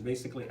Qur'an is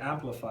basically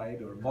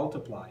amplified or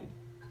multiplied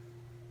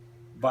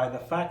by the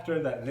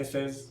factor that this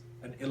is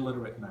an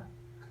illiterate man.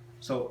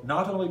 So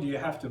not only do you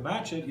have to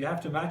match it, you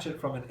have to match it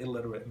from an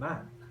illiterate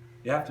man.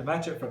 You have to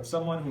match it from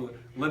someone who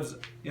lives,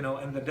 in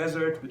the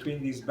desert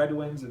between these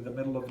Bedouins in the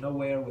middle of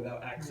nowhere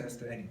without access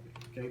to anything.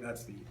 Okay,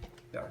 that's the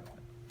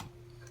argument.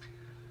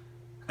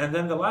 And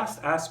then the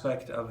last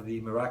aspect of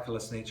the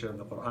miraculous nature of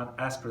the Qur'an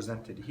as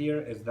presented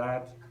here is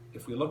that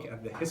if we look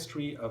at the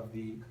history of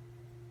the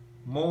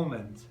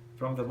moment,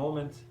 from the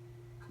moment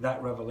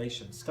that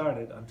revelation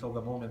started until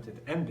the moment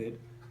it ended,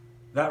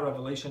 that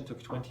revelation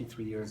took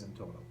 23 years in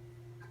total.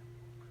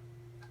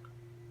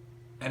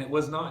 And it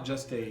was not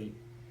just a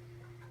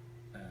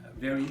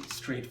very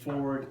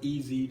straightforward,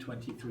 easy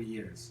 23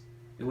 years.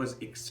 It was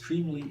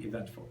extremely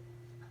eventful.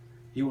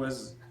 He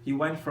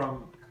went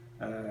from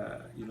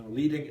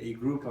leading a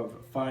group of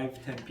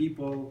 5-10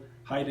 people,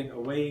 hiding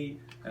away.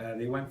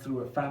 They went through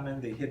a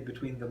famine. They hid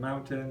between the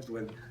mountains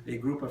with a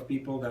group of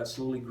people that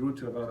slowly grew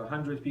to about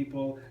 100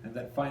 people, and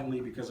then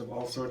finally, because of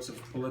all sorts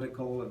of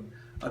political and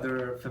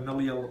other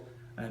familial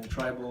and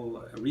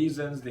tribal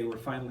reasons, they were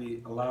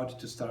finally allowed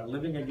to start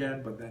living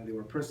again, but then they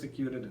were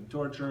persecuted and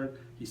tortured.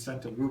 He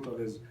sent a group of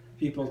his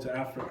people to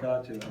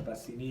Africa, to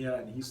Abyssinia,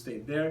 and he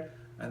stayed there.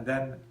 And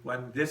then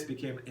when this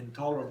became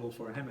intolerable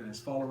for him and his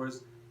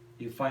followers,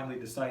 he finally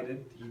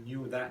decided, he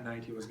knew that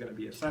night he was going to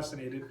be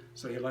assassinated,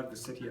 so he left the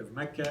city of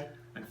Mecca,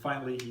 and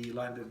finally he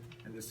landed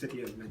in the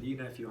city of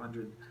Medina, a few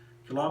hundred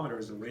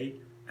kilometers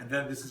away. And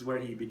then this is where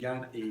he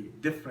began a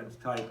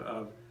different type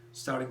of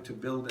starting to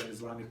build an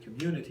Islamic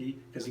community,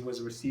 because he was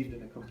received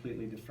in a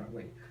completely different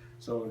way.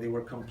 So they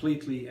were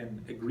completely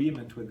in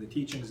agreement with the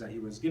teachings that he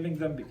was giving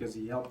them, because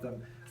he helped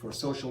them for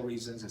social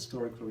reasons,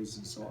 historical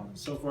reasons, so on and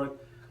so forth.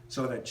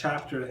 So that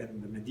chapter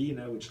in the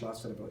Medina, which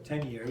lasted about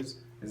 10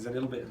 years, is a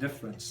little bit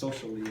different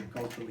socially and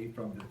culturally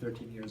from the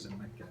 13 years in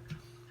Mecca.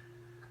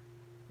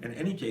 In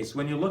any case,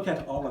 when you look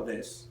at all of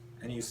this,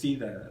 and you see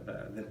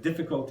the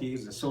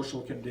difficulties, the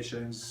social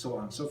conditions, so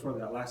on and so forth,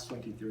 that last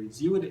 23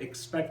 years, you would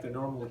expect a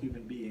normal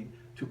human being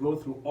to go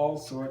through all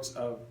sorts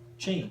of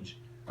change,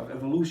 of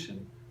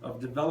evolution, of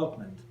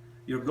development.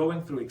 You're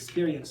going through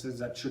experiences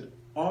that should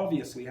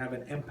obviously have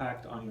an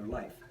impact on your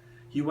life.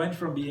 He went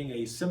from being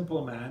a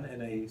simple man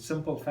in a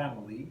simple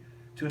family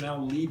to now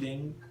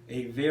leading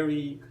a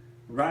very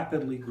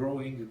rapidly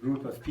growing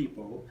group of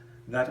people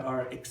that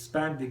are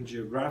expanding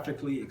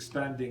geographically,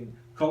 expanding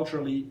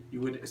culturally.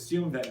 You would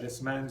assume that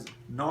this man's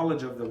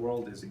knowledge of the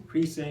world is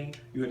increasing.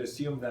 You would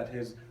assume that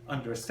his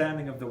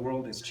understanding of the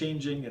world is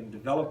changing and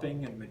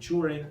developing and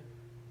maturing.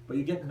 But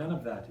you get none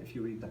of that if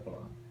you read the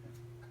Qur'an.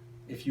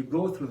 If you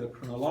go through the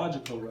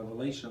chronological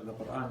revelation of the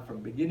Qur'an from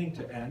beginning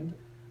to end,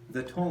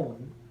 the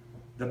tone,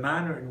 the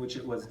manner in which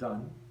it was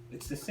done,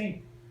 it's the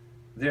same.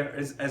 There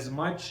is as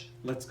much,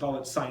 let's call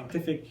it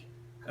scientific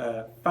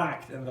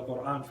fact in the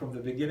Qur'an from the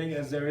beginning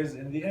as there is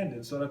in the end.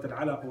 In Surah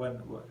Al-Alaq, when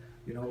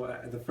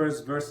the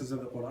first verses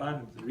of the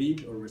Qur'an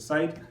read or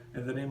recite,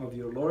 in the name of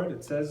your Lord,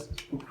 it says,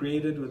 who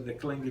created with the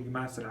clinging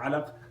mass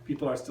al-alaq.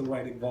 People are still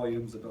writing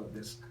volumes about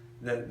this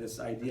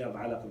idea of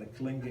alaq, the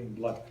clinging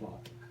blood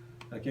clot.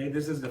 Okay,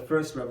 this is the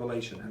first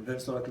revelation. And then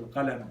Surah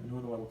Al-Qalam,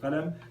 Nun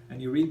wal-Qalam,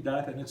 and you read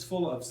that, and it's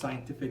full of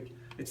scientific,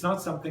 it's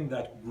not something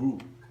that grew.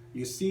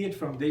 You see it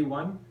from day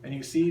one, and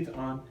you see it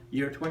on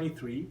year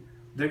 23.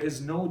 There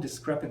is no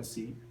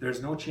discrepancy,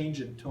 there's no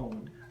change in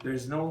tone,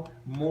 there's no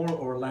more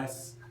or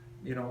less,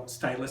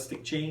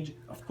 stylistic change.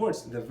 Of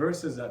course, the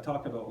verses that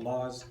talk about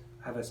laws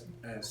have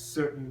a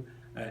certain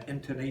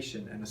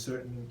intonation and a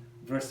certain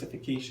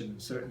versification, a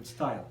certain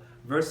style.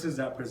 Verses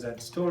that present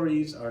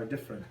stories are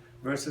different.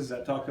 Verses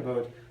that talk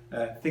about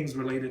things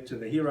related to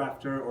the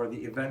hereafter or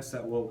the events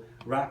that will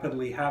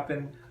rapidly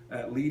happen,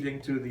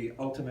 leading to the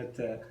ultimate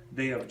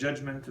day of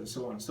judgment and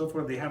so on and so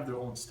forth, they have their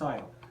own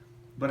style.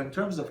 But in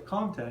terms of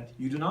content,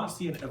 you do not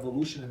see an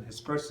evolution in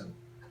his person.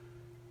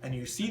 And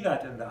you see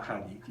that in the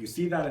hadith, you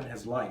see that in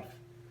his life,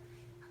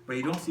 but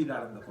you don't see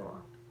that in the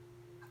Quran.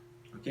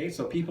 Okay,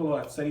 so people who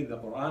have studied the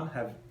Quran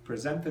have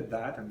presented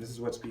that, and this is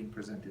what's being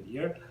presented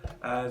here,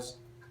 as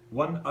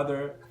one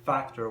other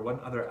factor, one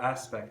other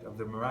aspect of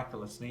the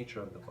miraculous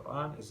nature of the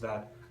Quran is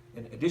that,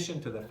 in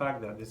addition to the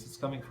fact that this is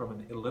coming from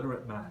an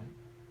illiterate man,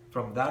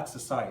 from that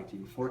society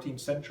 14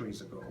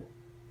 centuries ago,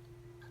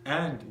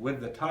 and with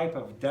the type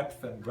of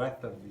depth and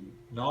breadth of the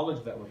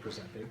knowledge that we're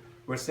presenting,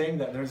 we're saying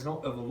that there's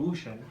no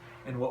evolution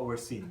in what we're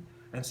seeing.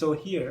 And so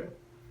here,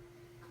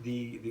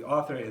 the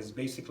author is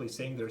basically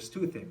saying there's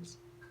two things.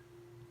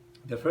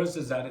 The first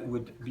is that it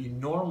would be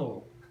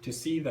normal to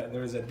see that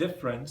there is a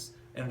difference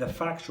in the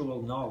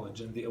factual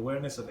knowledge and the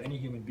awareness of any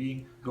human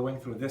being going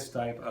through this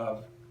type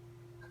of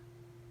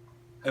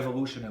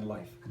evolution in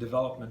life,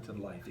 development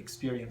in life,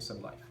 experience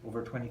in life,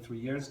 over 23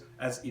 years,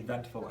 as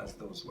eventful as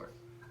those were.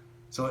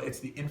 So it's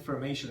the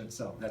information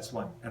itself, that's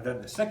one. And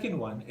then the second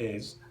one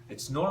is,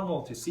 it's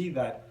normal to see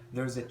that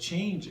there's a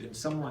change in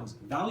someone's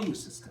value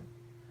system.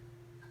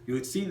 You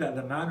would see that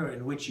the manner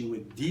in which you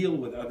would deal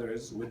with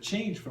others would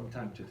change from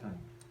time to time.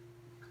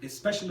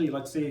 Especially,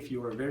 let's say, if you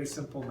were a very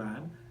simple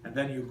man, and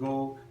then you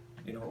go,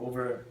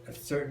 over a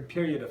certain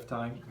period of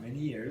time, many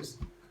years,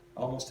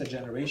 almost a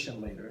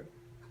generation later,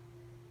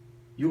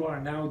 you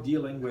are now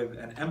dealing with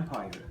an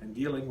empire and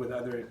dealing with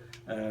other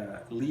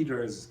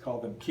leaders, call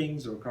them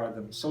kings or call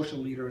them social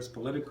leaders,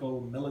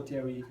 political,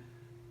 military.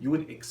 You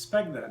would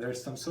expect that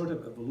there's some sort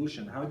of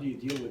evolution. How do you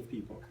deal with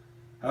people?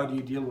 How do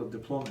you deal with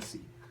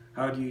diplomacy?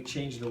 How do you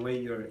change the way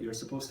you're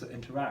supposed to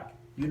interact?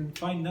 You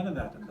find none of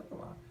that in the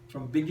Quran.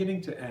 From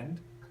beginning to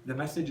end, the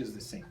message is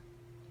the same.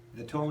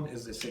 The tone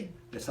is the same.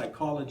 The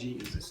psychology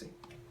is the same.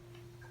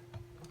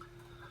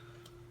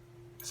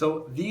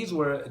 So these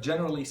were,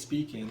 generally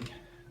speaking,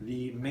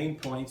 the main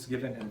points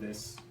given in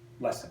this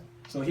lesson.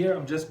 So here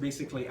I'm just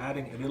basically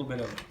adding a little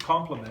bit of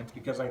complement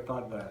because I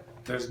thought that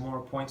there's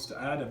more points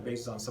to add, and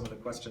based on some of the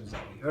questions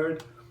that we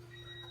heard.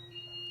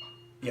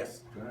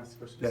 Yes. Can I ask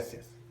a question? Yes,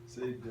 yes.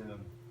 Say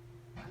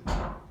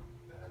uh,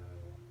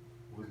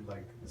 with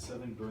like the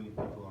 7 billion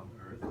people on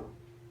Earth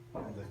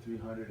and the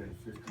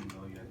 350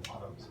 million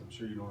Arabs, I'm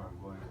sure you know where I'm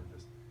going with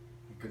this.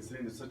 And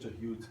considering there's such a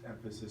huge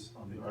emphasis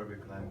on the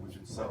Arabic language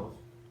itself,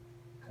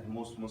 and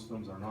most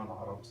Muslims are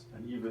non-Arabs,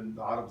 and even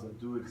the Arabs that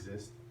do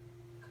exist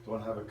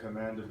don't have a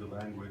command of the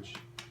language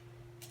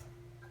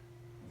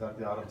that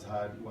the Arabs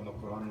had when the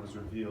Quran was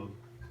revealed.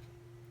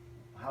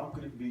 How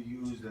could it be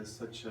used as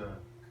such a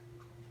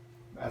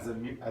as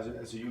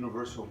a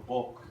universal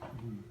book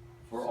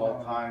for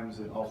all times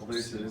and all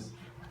places,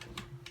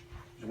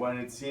 when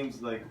it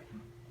seems like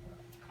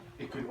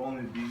it could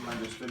only be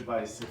understood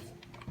by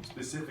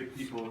specific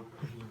people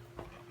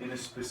in a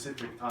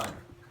specific time?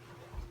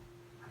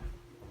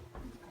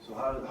 So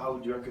how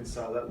would you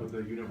reconcile that with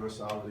the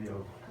universality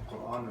of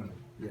Quran? And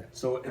yeah.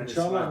 So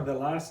inshallah, in the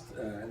last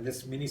in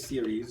this mini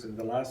series, in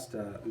the last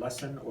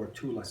lesson or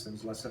 2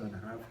 lessons, lesson and a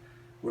half,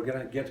 we're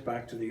gonna get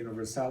back to the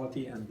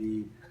universality and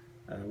the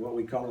what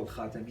we call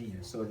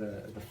al-khatamiyya, so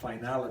the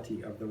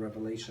finality of the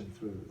revelation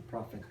through the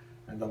Prophet,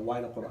 and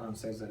why the Quran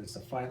says that it's a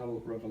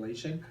final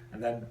revelation,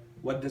 and then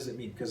what does it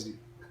mean? Because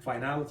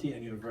finality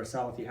and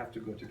universality have to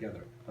go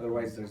together,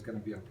 otherwise there's going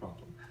to be a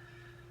problem.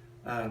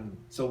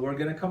 So we're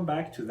going to come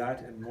back to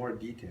that in more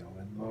detail,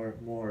 and more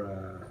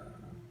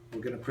we're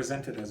going to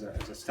present it as a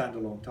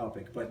standalone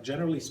topic, but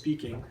generally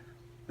speaking,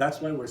 that's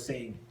why we're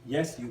saying,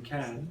 yes, you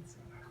can,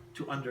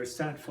 to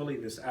understand fully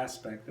this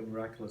aspect, the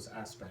miraculous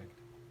aspect.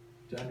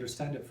 To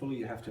understand it fully,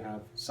 you have to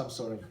have some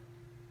sort of,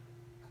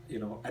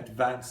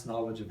 advanced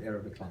knowledge of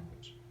Arabic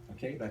language.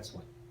 Okay, that's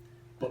one.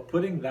 But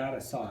putting that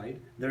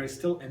aside, there is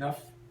still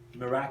enough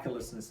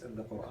miraculousness in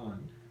the Quran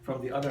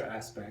from the other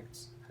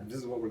aspects, and this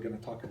is what we're going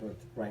to talk about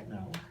right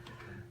now.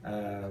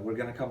 We're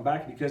going to come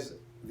back because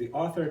the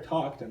author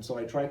talked, and so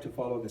I tried to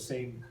follow the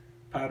same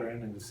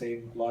pattern and the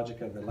same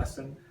logic of the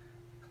lesson.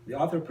 The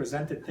author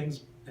presented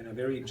things in a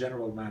very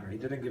general manner. He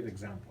didn't give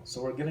examples.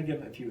 So we're going to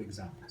give a few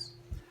examples.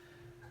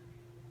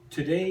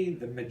 Today,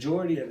 the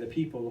majority of the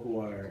people who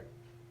are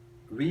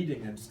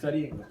reading and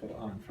studying the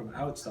Quran from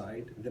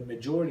outside, the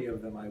majority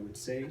of them, I would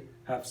say,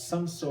 have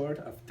some sort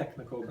of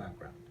technical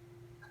background.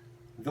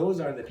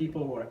 Those are the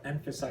people who are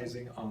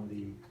emphasizing on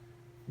the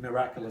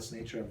miraculous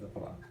nature of the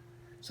Quran.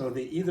 So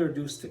they either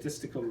do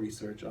statistical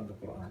research on the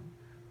Quran,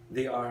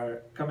 they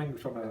are coming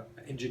from an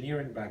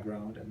engineering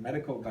background, a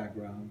medical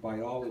background,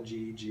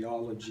 biology,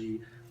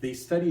 geology. They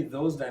study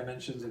those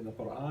dimensions in the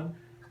Quran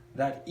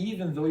that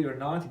even though you're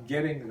not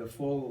getting the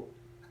full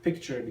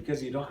picture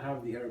because you don't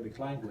have the Arabic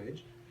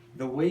language,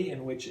 the way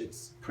in which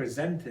it's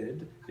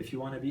presented, if you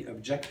want to be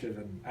objective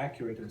and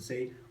accurate and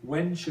say,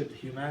 when should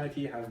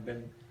humanity have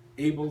been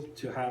able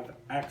to have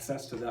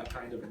access to that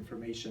kind of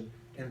information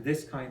in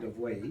this kind of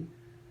way,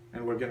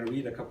 and we're going to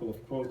read a couple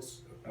of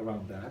quotes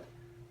around that,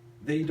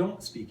 they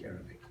don't speak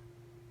Arabic,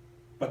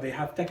 but they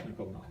have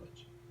technical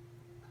knowledge,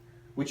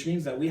 which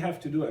means that we have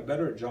to do a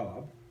better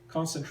job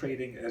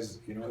concentrating. As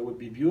it would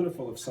be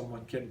beautiful if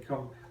someone can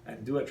come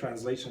and do a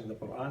translation of the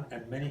Quran,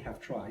 and many have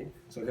tried.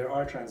 So there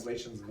are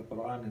translations of the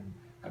Quran, and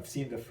I've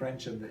seen the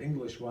French and the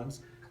English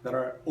ones that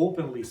are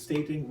openly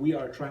stating we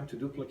are trying to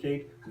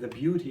duplicate the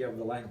beauty of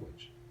the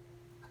language.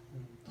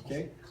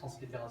 Okay?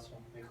 Transliteration,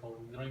 they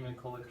don't even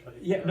call it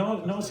translation. Yeah,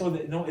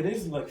 no, it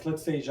is like,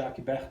 let's say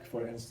Jacques Beck,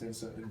 for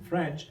instance, in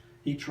French,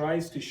 he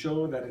tries to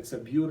show that it's a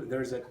beauty,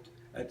 there's a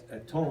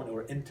tone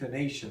or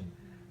intonation,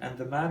 and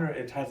the manner,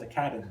 it has a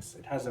cadence,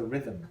 it has a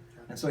rhythm.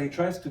 And so he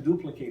tries to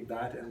duplicate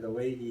that in the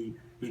way he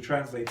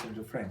translates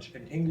into French.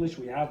 In English,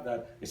 we have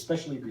that,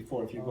 especially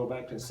before, if you go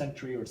back to a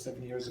century or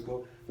 7 years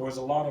ago, there was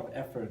a lot of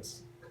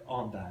efforts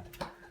on that.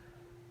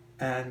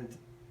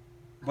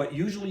 But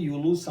usually you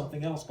lose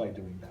something else by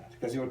doing that,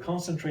 because you're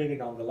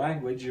concentrating on the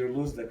language, you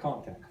lose the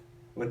content.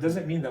 Well, it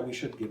doesn't mean that we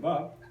should give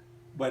up,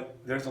 but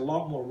there's a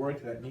lot more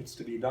work that needs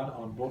to be done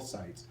on both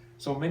sides.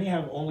 So many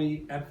have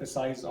only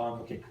emphasized on,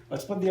 okay,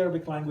 let's put the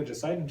Arabic language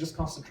aside and just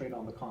concentrate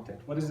on the content.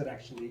 What is it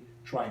actually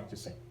trying to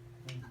say?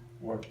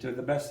 Or to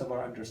the best of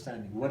our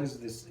understanding, what's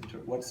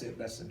the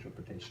best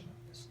interpretation of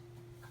this?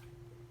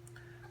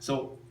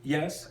 So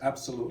yes,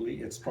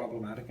 absolutely, it's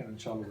problematic, and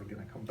inshallah we're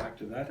going to come back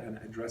to that and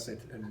address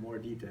it in more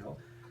detail.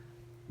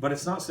 But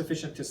it's not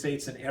sufficient to say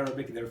it's in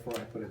Arabic, therefore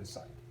I put it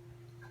aside.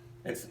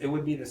 It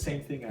would be the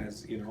same thing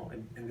as,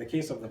 in the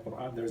case of the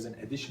Quran, there's an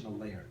additional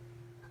layer.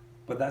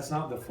 But that's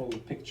not the full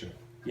picture.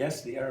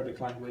 Yes, the Arabic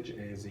language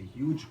is a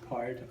huge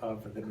part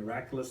of the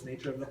miraculous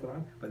nature of the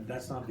Quran, but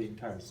that's not the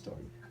entire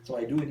story. So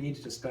I do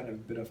need to spend a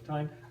bit of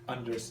time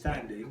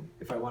understanding,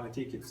 if I want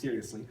to take it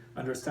seriously,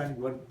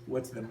 understanding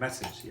what's the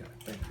message here.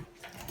 Thank you.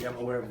 Yeah, I'm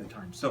aware of the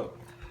time. So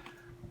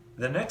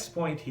the next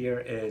point here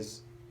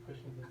is,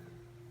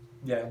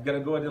 yeah, I'm going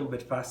to go a little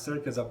bit faster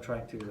because I'm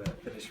trying to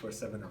finish for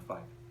 7 or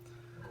 5.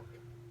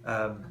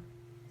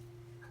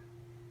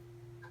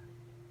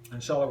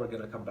 Inshallah, we're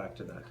going to come back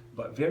to that.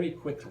 But very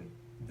quickly,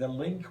 the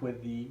link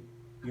with the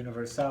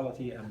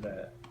universality and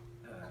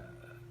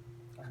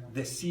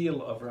the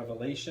seal of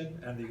revelation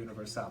and the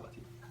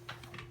universality.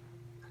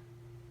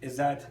 Is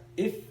that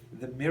if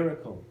the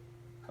miracle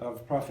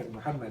of Prophet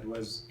Muhammad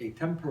was a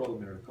temporal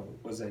miracle,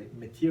 was a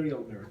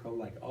material miracle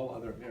like all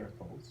other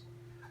miracles,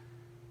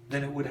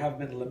 then it would have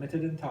been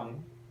limited in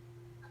time,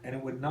 and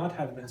it would not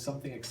have been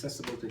something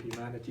accessible to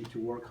humanity to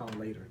work on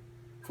later,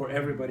 for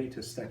everybody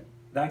to study.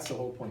 That's the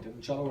whole point, and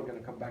inshallah we're going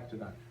to come back to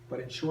that. But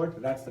in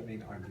short, that's the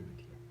main argument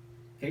here.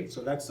 Okay,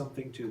 so that's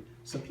something to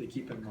simply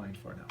keep in mind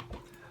for now.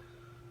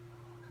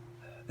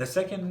 The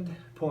second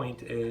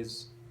point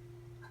is,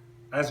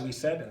 as we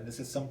said, and this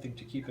is something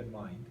to keep in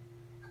mind,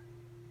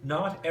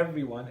 not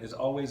everyone is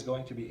always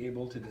going to be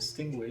able to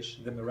distinguish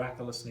the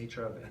miraculous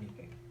nature of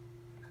anything.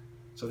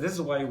 So this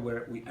is why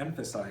we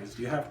emphasized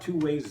you have two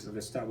ways of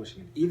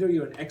establishing it. Either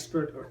you're an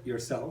expert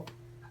yourself,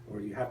 or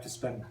you have to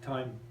spend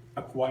time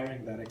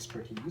acquiring that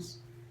expertise.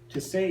 To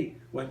say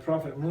when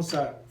Prophet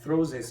Musa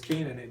throws his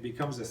cane and it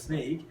becomes a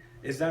snake,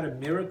 is that a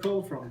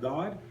miracle from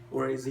God,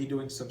 or is he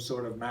doing some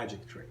sort of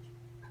magic trick?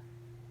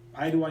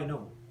 How do I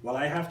know? Well,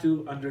 I have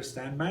to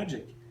understand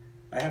magic.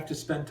 I have to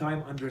spend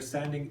time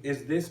understanding,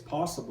 is this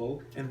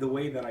possible in the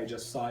way that I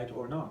just saw it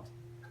or not?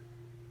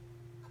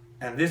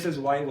 And this is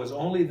why it was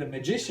only the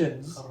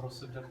magicians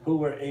who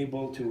were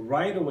able to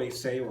right away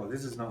say, well,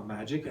 this is not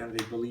magic, and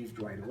they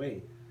believed right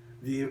away.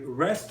 The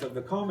rest of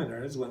the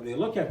commoners, when they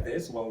look at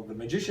this, well, the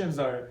magicians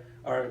are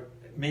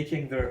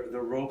making their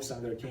ropes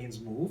and their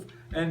canes move,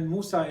 and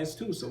Musa is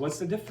too, so what's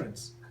the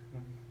difference?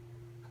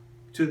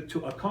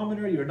 To a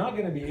commoner, you're not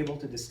going to be able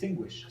to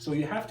distinguish. So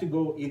you have to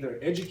go either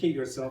educate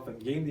yourself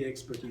and gain the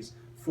expertise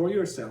for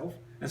yourself,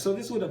 and so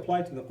this would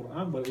apply to the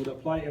Qur'an, but it would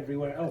apply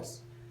everywhere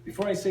else.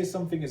 Before I say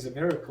something is a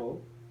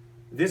miracle,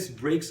 this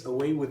breaks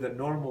away with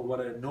what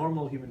a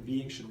normal human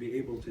being should be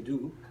able to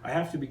do. I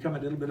have to become a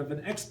little bit of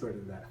an expert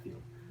in that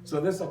field. So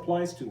this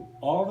applies to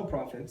all the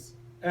prophets,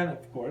 and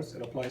of course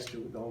it applies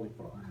to the Holy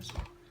Qur'an as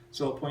well.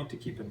 So a point to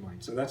keep in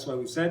mind. So that's why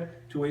we've said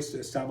two ways to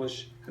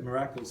establish the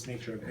miraculous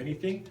nature of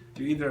anything.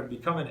 You either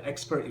become an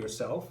expert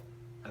yourself,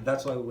 and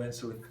that's why we went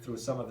through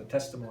some of the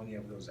testimony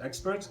of those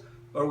experts,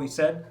 or we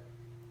said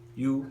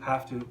you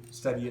have to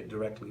study it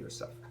directly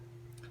yourself.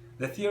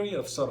 The theory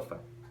of Sarfa.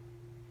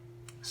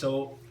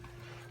 So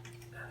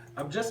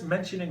I'm just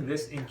mentioning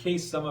this in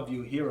case some of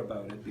you hear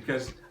about it,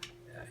 because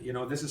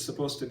this is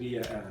supposed to be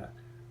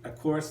a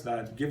course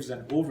that gives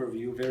an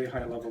overview, very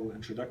high level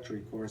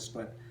introductory course,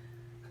 but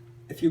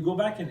if you go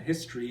back in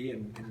history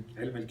in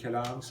Ilm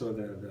al-Kalam, so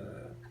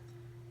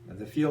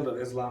the field of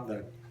Islam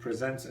that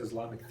presents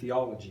Islamic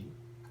theology,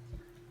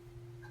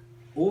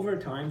 over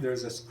time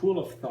there's a school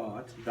of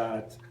thought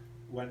that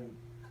when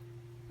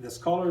the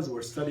scholars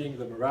were studying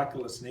the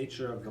miraculous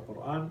nature of the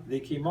Qur'an, they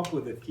came up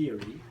with a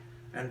theory,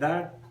 and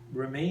that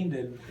remained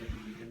in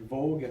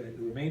vogue, and it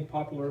remained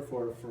popular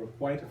for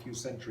quite a few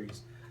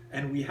centuries.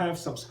 And we have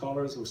some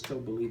scholars who still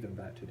believe in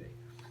that today.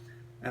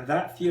 And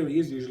that theory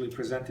is usually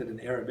presented in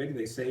Arabic.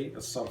 They say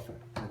as-sarfa,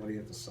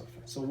 Nadariyat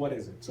as-sarfa. So what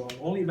is it? So I'm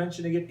only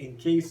mentioning it in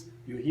case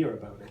you hear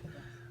about it.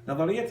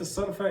 Nadariyat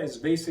as-sarfa is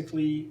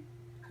basically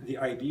the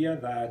idea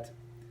that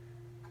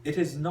it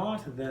is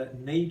not the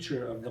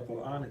nature of the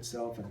Qur'an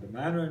itself and the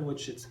manner in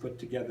which it's put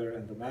together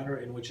and the manner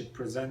in which it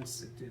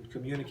presents, it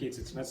communicates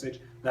its message,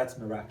 that's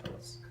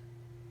miraculous.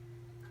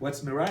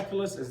 What's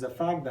miraculous is the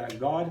fact that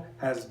God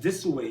has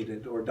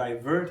dissuaded or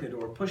diverted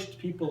or pushed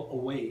people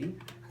away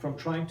from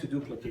trying to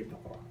duplicate the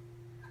Qur'an.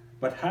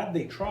 But had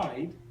they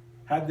tried,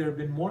 had there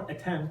been more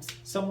attempts,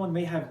 someone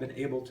may have been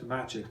able to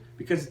match it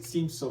because it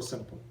seems so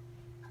simple.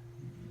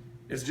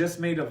 It's just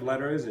made of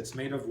letters, it's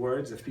made of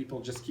words. If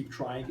people just keep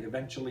trying,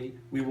 eventually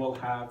we will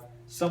have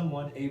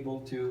someone able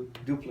to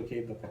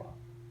duplicate the Qur'an.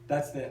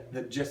 That's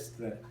the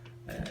gist,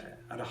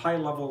 at a high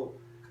level.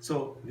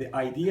 So the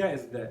idea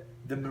is that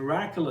the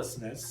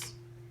miraculousness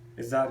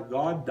is that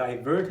God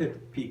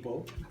diverted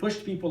people,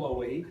 pushed people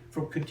away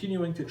from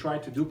continuing to try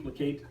to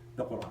duplicate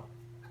the Qur'an.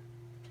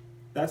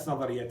 That's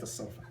Nadariyat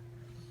as-Sarfa.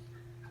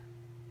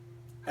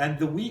 And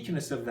the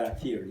weakness of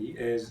that theory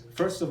is,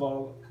 first of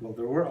all, well,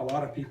 there were a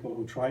lot of people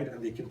who tried,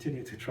 and they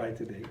continue to try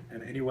today.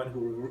 And anyone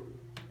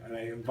and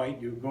I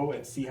invite you, go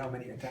and see how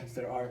many attempts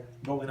there are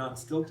going on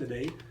still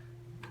today,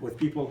 with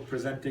people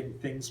presenting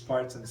things,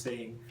 parts, and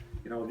saying,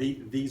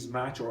 these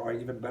match or are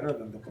even better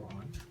than the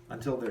Quran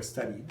until they're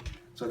studied.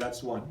 So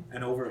that's one.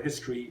 And over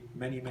history,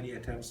 many, many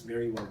attempts,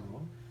 very well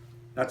known.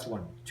 That's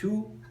one.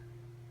 Two,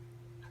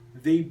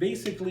 they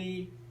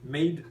basically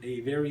made a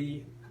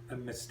very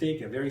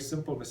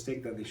simple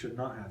mistake that they should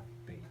not have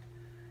made.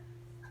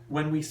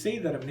 When we say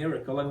that a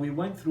miracle, and we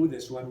went through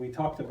this when we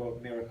talked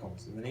about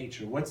miracles, the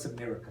nature, what's a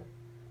miracle?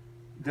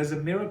 Does a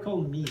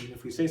miracle mean,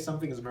 if we say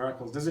something is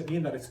miracles, does it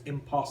mean that it's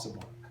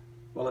impossible?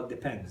 Well, it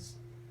depends.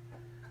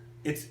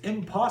 It's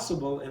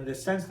impossible in the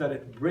sense that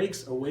it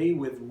breaks away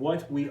with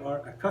what we are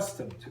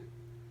accustomed to.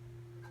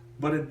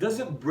 But it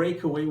doesn't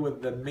break away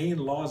with the main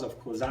laws of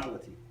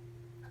causality.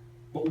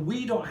 But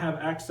we don't have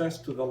access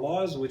to the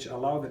laws which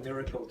allow the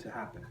miracle to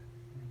happen.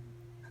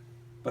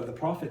 But the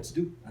prophets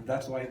do, and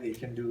that's why they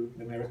can do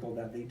the miracle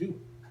that they do.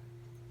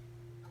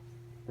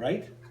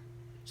 Right?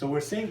 So we're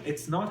saying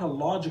it's not a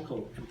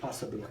logical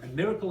impossibility. A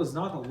miracle is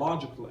not a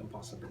logical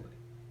impossibility.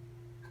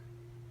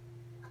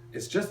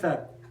 It's just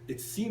that it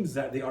seems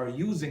that they are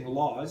using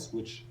laws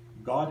which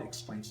God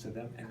explains to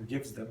them and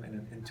gives them in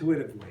an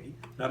intuitive way,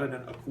 not in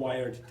an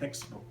acquired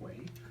textbook way,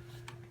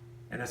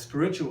 in a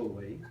spiritual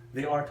way.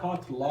 They are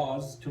taught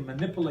laws to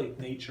manipulate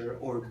nature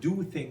or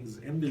do things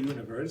in the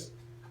universe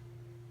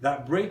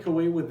that break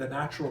away with the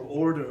natural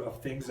order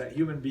of things that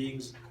human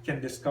beings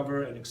can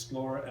discover and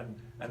explore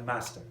and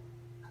master.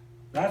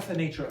 That's the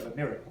nature of a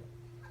miracle.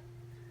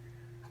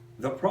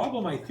 The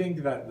problem I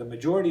think that the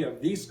majority of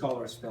these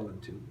scholars fell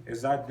into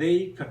is that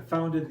they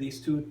confounded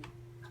these two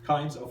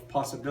kinds of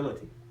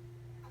possibility.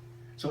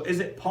 So is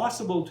it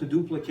possible to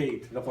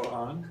duplicate the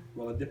Qur'an?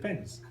 Well, it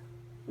depends.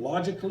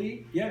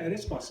 Logically, yeah, it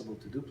is possible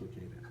to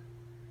duplicate it.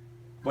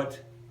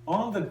 But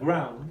on the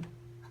ground,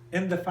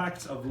 in the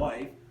facts of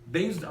life,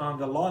 based on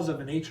the laws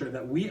of nature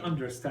that we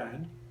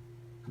understand,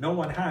 no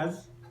one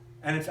has,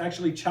 and it's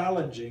actually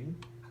challenging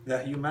the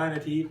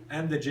humanity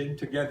and the jinn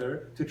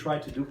together to try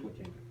to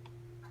duplicate it.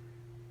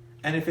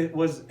 And if it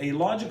was a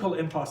logical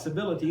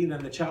impossibility,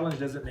 then the challenge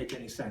doesn't make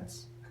any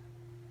sense.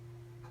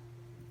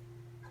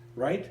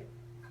 Right?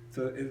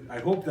 So I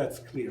hope that's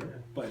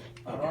clear, but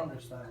I don't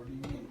understand. What do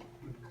you mean?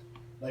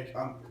 Like,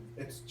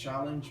 it's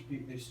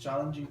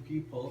challenging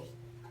people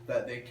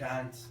that they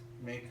can't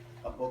make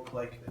a book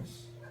like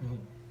this. Mhm.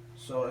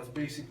 So it's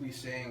basically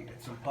saying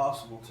it's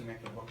impossible to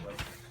make a book like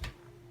this.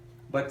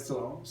 But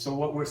so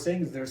what we're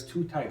saying is there's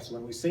two types.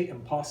 When we say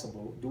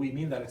impossible, do we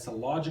mean that it's a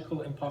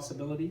logical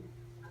impossibility?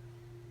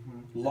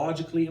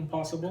 Logically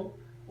impossible?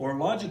 Or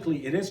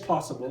logically it is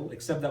possible,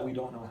 except that we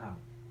don't know how?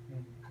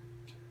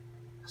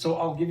 So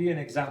I'll give you an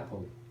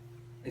example.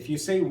 If you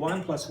say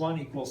 1 + 1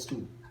 =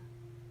 2,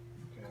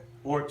 Okay.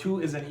 or 2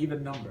 is an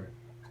even number,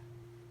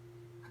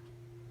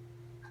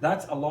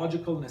 that's a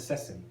logical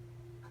necessity.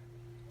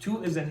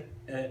 2 is an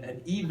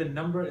even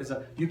number.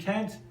 You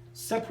can't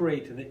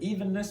separate the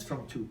evenness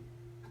from 2.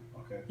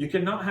 Okay. You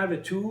cannot have a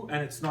 2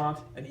 and it's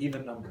not an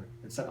even number.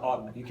 It's an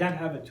odd number. You can't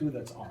have a 2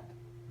 that's odd.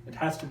 It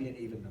has to be an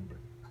even number.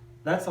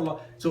 That's a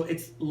lot. So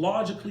it's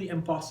logically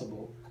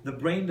impossible. The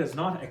brain does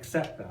not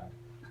accept that.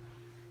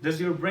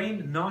 Does your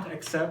brain not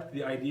accept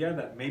the idea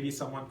that maybe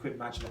someone could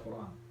match the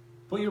Quran?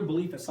 Put your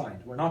belief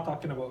aside. We're not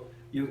talking about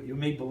you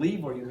may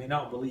believe or you may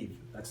not believe.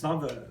 That's not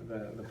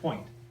the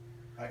point.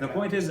 The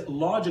point is,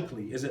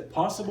 logically, is it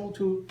possible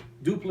to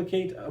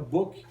duplicate a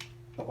book,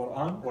 the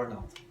Quran, or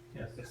not?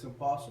 Yes. It's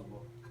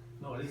impossible.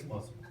 No, it is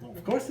possible.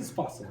 Of course it's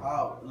possible.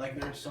 How? Like,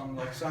 there's some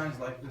signs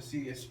like the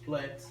sea is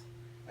split,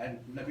 and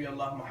Nabi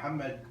Allah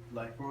Muhammad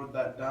wrote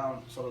that down.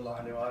 Sallallahu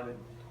Alaihi Wasallam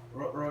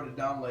wrote it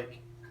down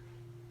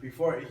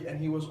before, and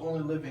he was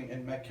only living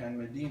in Mecca and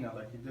Medina.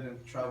 He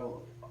didn't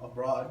travel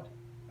abroad,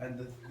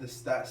 and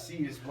that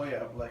sea is way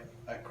up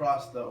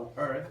across the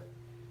earth.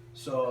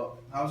 So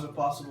how is it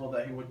possible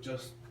that he would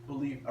just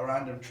believe a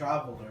random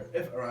traveler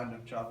if a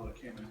random traveler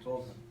came and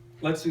told him?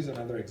 Let's use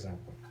another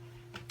example.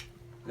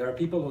 There are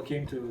people who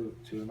came to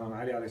Imam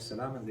Ali alayhi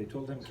salam and they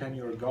told him, can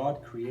your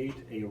God create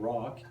a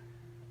rock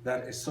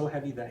that is so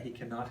heavy that he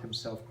cannot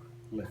himself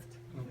lift?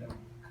 Yeah.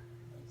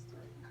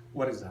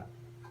 What is that?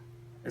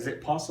 Is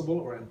it possible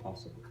or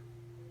impossible?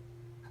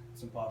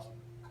 It's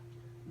impossible.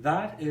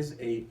 That is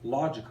a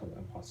logical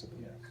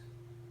impossibility. Yes.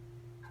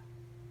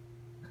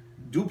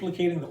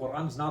 Duplicating the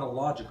Quran is not a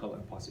logical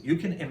impossibility. You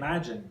can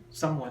imagine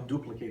someone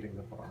duplicating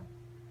the Quran.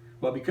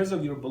 But because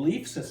of your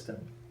belief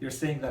system, you're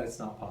saying that it's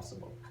not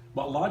possible.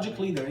 But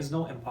logically, there is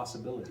no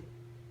impossibility.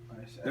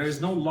 There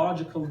is no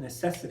logical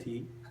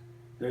necessity.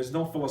 There is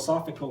no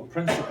philosophical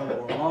principle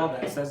or law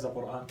that says the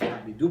Quran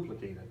cannot be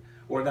duplicated.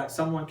 Or that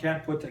someone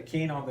can't put a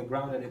cane on the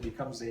ground and it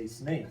becomes a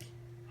snake.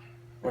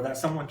 Or that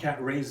someone can't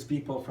raise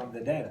people from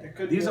the dead.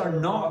 These are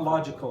not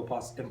logical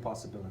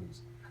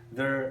impossibilities.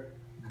 They're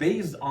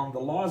based on the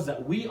laws that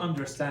we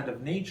understand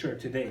of nature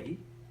today,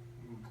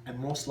 and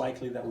most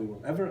likely that we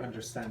will ever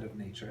understand of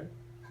nature.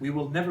 We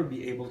will never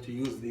be able to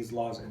use these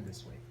laws in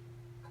this way.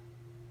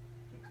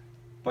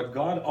 But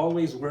God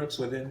always works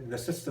within the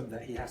system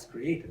that He has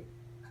created,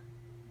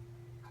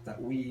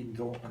 that we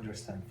don't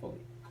understand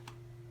fully.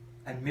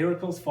 And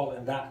miracles fall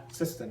in that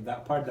system,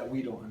 that part that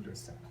we don't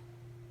understand.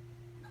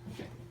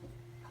 Okay.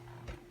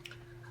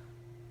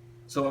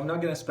 So I'm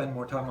not going to spend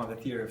more time on the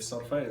theory of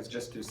sarfa. It's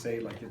just to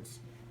say, it's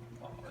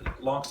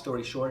long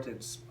story short,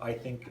 it's, I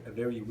think, a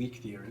very weak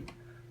theory,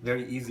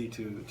 very easy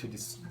to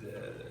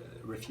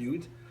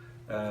refute.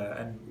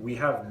 And we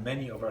have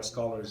many of our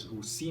scholars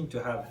who seem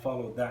to have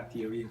followed that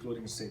theory,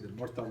 including Sayyid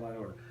al-Murtala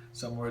or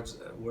some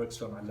works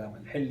from Allam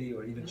al-Hilli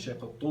or even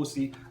Shaykh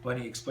al-Tusi. When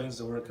he explains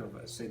the work of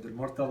Sayyid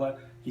al-Murtala,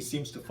 he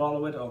seems to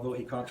follow it, although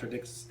he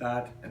contradicts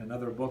that in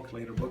another book,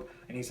 later book.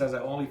 And he says, I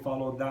only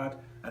followed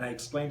that and I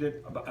explained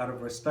it out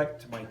of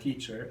respect to my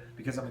teacher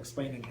because I'm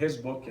explaining his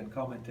book and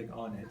commenting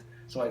on it.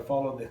 So I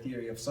followed the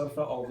theory of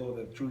sarfa, although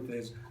the truth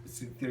is,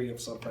 the theory of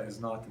sarfa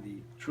is not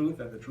the truth,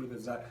 and the truth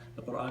is that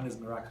the Qur'an is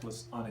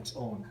miraculous on its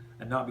own,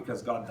 and not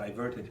because God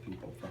diverted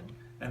people from it.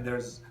 And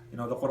there's,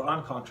 the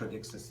Qur'an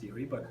contradicts this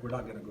theory, but we're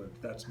not going to go into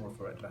that's more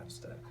for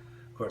advanced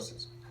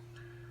courses.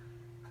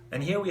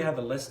 And here we have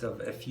a list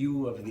of a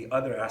few of the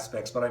other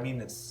aspects, but I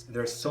mean,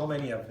 there's so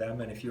many of them,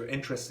 and if you're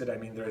interested, I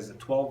mean, there's a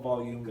 12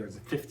 volume, there's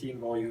a 15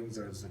 volumes,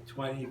 there's a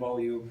 20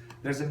 volume,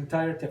 there's an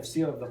entire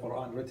tafsir of the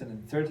Qur'an written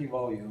in 30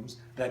 volumes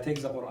that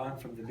takes the Qur'an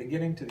from the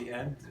beginning to the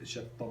end.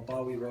 Sheikh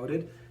Tantawi wrote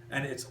it,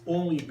 and it's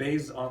only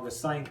based on the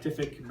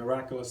scientific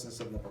miraculousness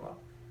of the Qur'an.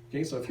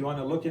 Okay, so if you want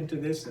to look into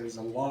this, there's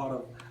a lot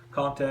of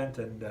content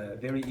and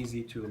very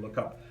easy to look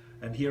up.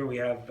 And here we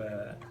have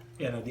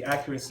the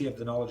accuracy of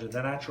the knowledge of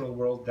the natural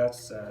world.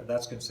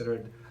 That's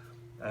considered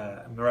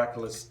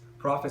miraculous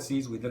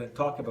prophecies. We didn't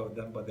talk about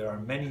them, but there are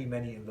many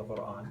in the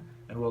Quran,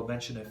 and we'll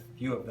mention a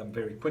few of them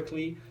very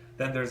quickly.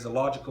 Then there's the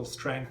logical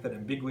strength and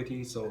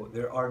ambiguity. So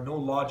there are no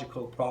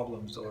logical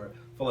problems or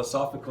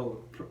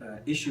philosophical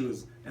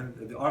issues, and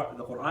the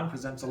Quran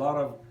presents a lot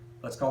of,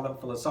 let's call them,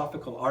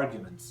 philosophical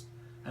arguments.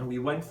 And we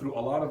went through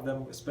a lot of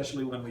them,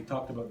 especially when we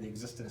talked about the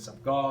existence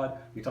of God,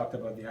 we talked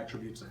about the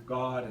attributes of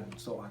God, and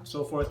so on and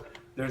so forth.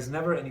 There's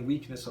never any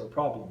weakness or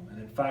problem. And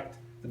in fact,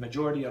 the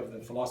majority of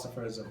the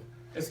philosophers of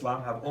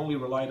Islam have only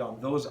relied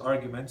on those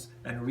arguments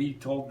and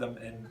retold them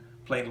in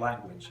plain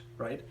language,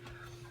 right?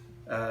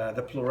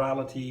 The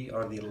plurality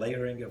or the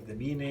layering of the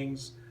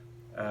meanings,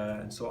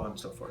 and so on and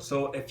so forth.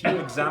 So a few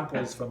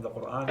examples from the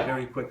Quran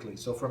very quickly.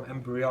 So from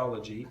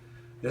embryology,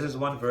 this is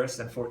one verse,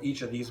 and for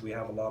each of these we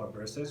have a lot of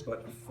verses,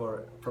 but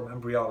from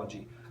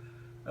embryology.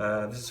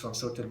 This is from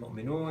Surah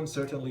Al-Mu'minun.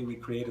 Certainly we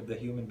created the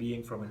human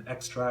being from an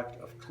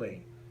extract of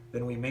clay.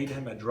 Then we made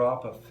him a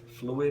drop of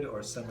fluid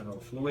or seminal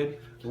fluid,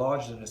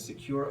 lodged in a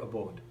secure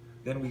abode.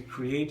 Then we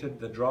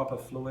created the drop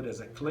of fluid as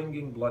a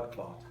clinging blood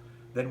clot.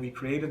 Then we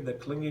created the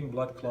clinging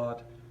blood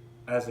clot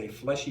as a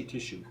fleshy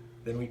tissue.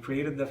 Then we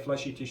created the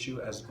fleshy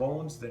tissue as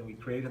bones. Then we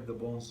created the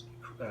bones,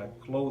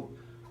 clothed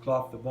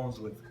the bones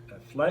with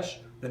flesh.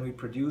 Then we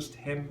produced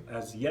him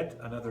as yet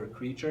another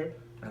creature,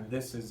 and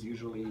this is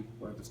usually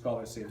where the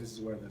scholars say this is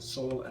where the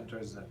soul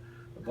enters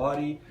the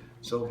body.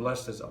 So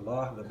blessed is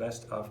Allah, the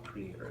best of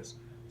creators.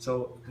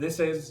 So this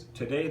is,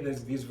 today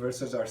these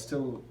verses are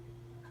still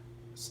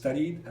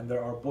studied, and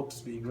there are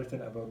books being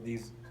written about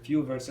these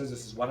few verses.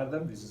 This is one of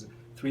them. This is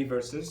 3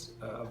 verses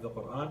of the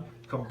Quran,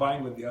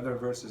 combined with the other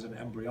verses in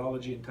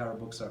embryology. Entire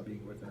books are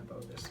being written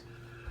about this.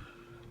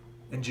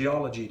 In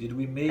geology, did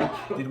we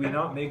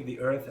not make the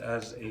earth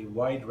as a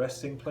wide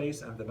resting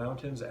place and the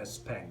mountains as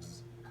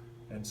pegs?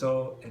 And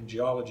so in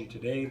geology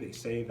today, they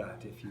say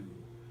that if you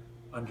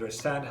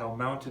understand how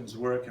mountains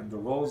work and the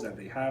roles that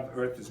they have,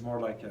 earth is more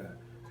like a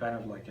kind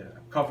of like a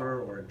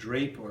cover or a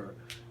drape or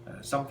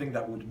something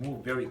that would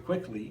move very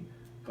quickly,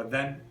 but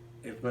then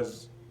it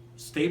was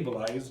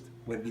stabilized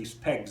with these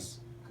pegs,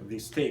 with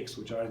these stakes,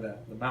 which are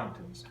the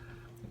mountains.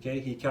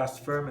 Okay, he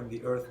cast firm in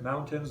the earth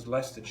mountains,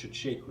 lest it should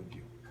shake with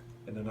you,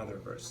 in another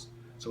verse.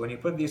 So when you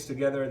put these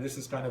together, this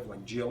is kind of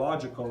like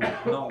geological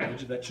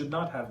knowledge that should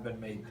not have been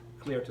made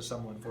clear to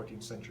someone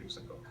 14 centuries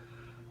ago.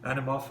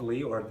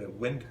 Anemophily, or the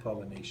wind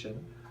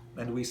pollination,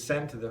 and we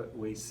send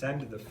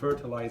the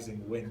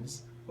fertilizing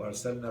winds,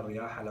 وَأَرْسَلْنَا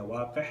الرِّيَاحَ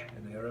لَوَاقِحْ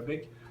in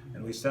Arabic,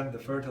 and we send the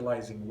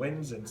fertilizing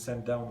winds and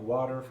send down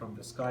water from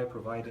the sky,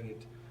 providing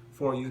it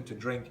for you to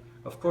drink.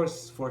 Of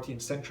course, 14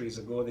 centuries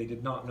ago, they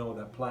did not know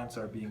that plants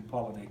are being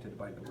pollinated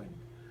by the wind.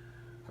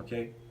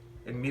 Okay?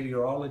 In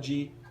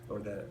meteorology, or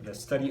the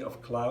study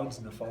of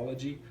clouds,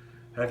 nephology,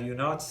 have you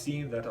not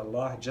seen that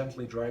Allah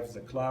gently drives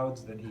the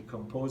clouds, then He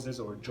composes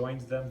or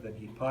joins them, then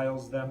He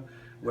piles them,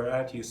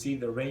 whereat you see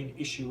the rain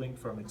issuing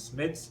from its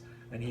midst,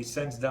 and He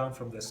sends down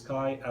from the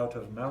sky out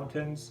of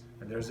mountains,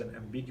 and there's an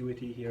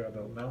ambiguity here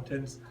about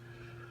mountains,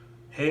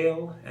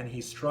 hail, and He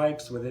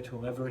strikes with it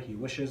whomever He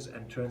wishes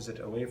and turns it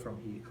away from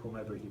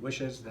whomever He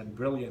wishes, then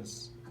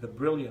the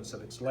brilliance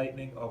of its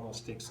lightning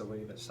almost takes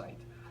away the sight.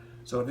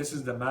 So this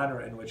is the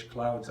manner in which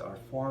clouds are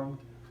formed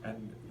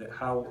and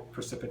how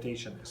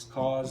precipitation is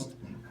caused.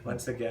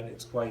 Once again,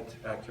 it's quite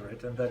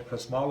accurate. And then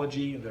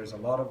cosmology, there's a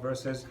lot of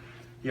verses.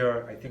 Here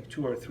are, I think,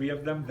 2 or 3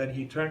 of them. Then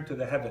He turned to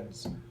the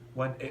heavens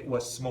when it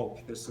was smoke.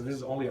 So this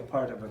is only a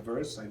part of a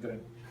verse. I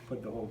didn't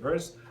put the whole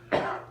verse.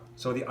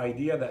 So the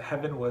idea that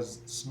heaven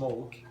was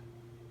smoke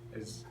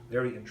is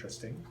very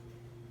interesting.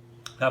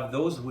 Have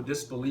those who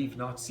disbelieve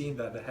not seen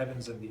that the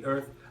heavens and the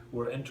earth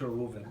were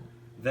interwoven?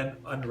 Then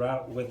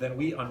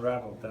we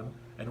unraveled them,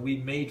 and we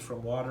made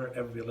from water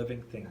every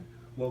living thing.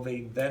 Will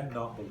they then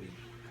not believe?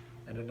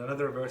 And in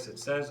another verse it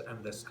says,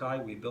 and the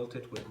sky we built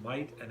it with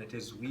might, and it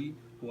is we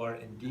who are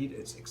indeed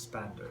its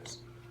expanders.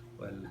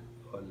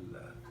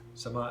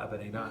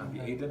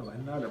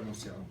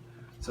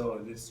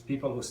 So it's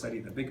people who study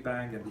the Big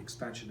Bang and the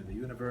expansion of the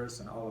universe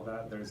and all of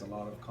that. There's a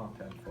lot of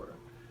content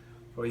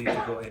for you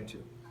to go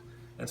into.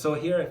 And so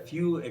here are a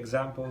few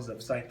examples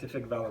of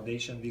scientific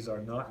validation.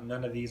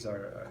 None of these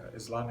are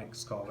Islamic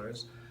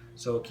scholars.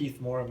 So Keith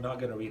Moore, I'm not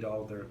going to read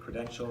all their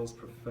credentials,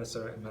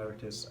 Professor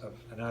Emeritus of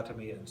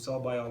Anatomy and Cell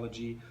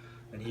Biology,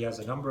 and he has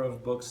a number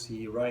of books.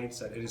 He writes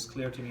that it is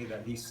clear to me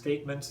that these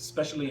statements,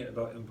 especially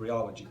about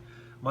embryology,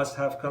 must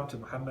have come to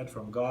Muhammad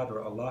from God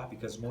or Allah,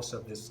 because most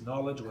of this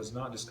knowledge was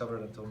not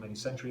discovered until many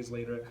centuries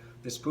later.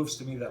 This proves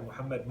to me that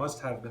Muhammad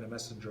must have been a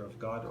messenger of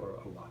God or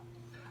Allah.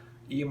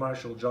 E.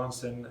 Marshall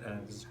Johnson,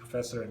 and is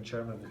professor and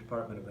chairman of the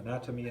Department of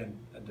Anatomy and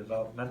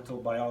Developmental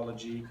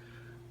Biology.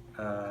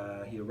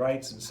 He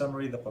writes, in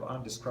summary, the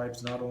Qur'an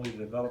describes not only the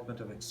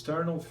development of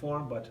external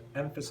form, but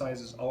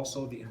emphasizes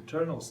also the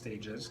internal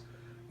stages,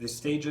 the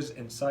stages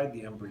inside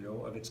the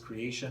embryo of its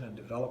creation and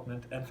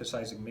development,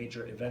 emphasizing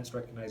major events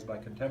recognized by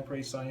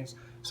contemporary science.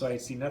 So I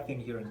see nothing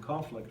here in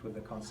conflict with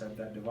the concept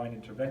that divine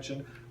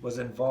intervention was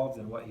involved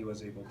in what he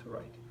was able to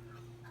write.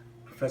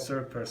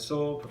 Professor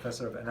Persaud,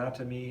 professor of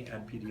anatomy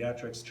and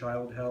pediatrics,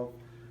 child health,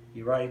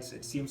 he writes,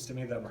 it seems to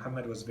me that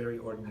Muhammad was a very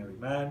ordinary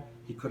man.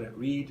 He couldn't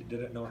read,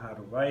 didn't know how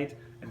to write.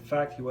 In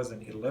fact, he was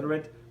an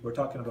illiterate. We're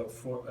talking about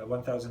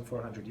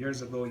 1,400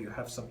 years ago. You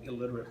have some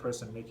illiterate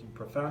person making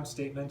profound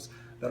statements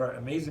that are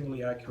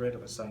amazingly accurate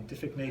of a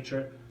scientific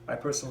nature. I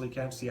personally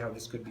can't see how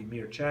this could be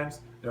mere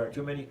chance. There are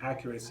too many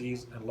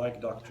accuracies, and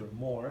like Dr.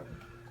 Moore,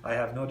 I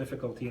have no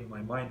difficulty in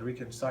my mind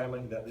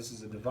reconciling that this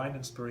is a divine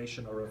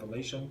inspiration or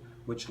revelation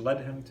which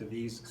led him to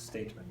these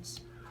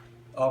statements.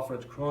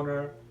 Alfred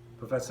Kroner,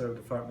 professor of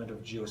the Department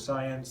of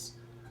Geoscience,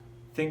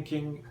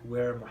 thinking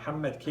where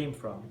Muhammad came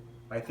from,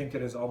 I think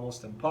it is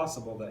almost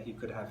impossible that he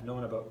could have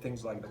known about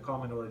things like the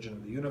common origin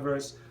of the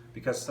universe,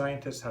 because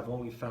scientists have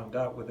only found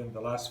out within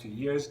the last few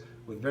years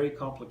with very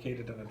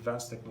complicated and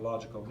advanced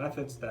technological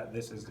methods that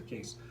this is the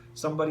case.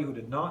 Somebody who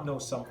did not know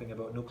something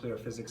about nuclear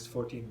physics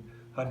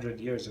 1400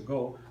 years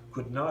ago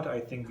could not, I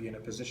think, be in a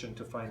position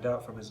to find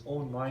out from his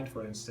own mind,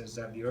 for instance,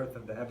 that the earth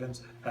and the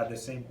heavens had the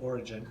same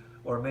origin,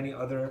 or many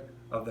other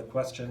of the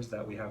questions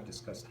that we have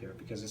discussed here,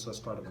 because this was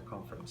part of the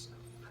conference.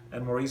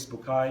 And Maurice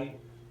Bucaille,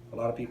 a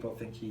lot of people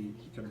think he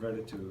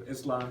converted to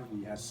Islam.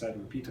 He has said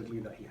repeatedly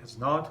that he has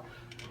not.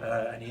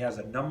 And he has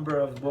a number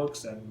of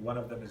books, and one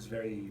of them is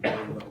very,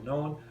 very well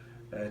known,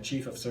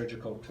 Chief of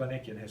Surgical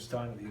Clinic in his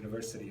time at the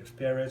University of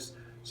Paris.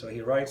 So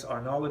he writes,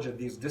 our knowledge of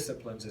these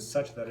disciplines is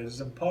such that it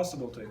is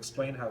impossible to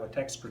explain how a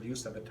text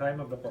produced at the time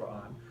of the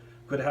Qur'an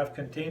could have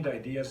contained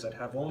ideas that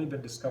have only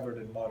been discovered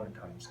in modern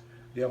times.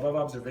 The above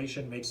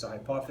observation makes a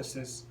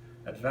hypothesis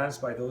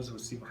advanced by those who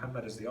see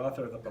Muhammad as the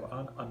author of the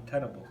Qur'an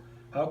untenable.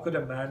 How could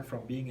a man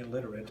from being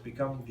illiterate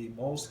become the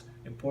most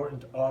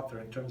important author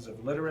in terms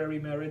of literary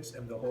merits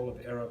in the whole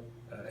of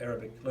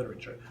Arabic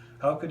literature?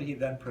 How could he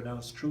then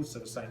pronounce truths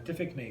of a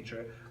scientific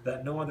nature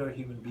that no other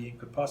human being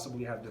could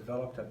possibly have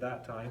developed at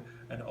that time,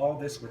 and all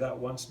this without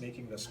once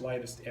making the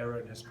slightest error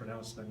in his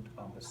pronouncement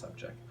on the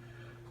subject?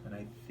 And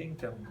I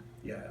think I'm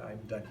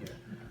done here.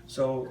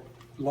 So,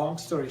 long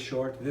story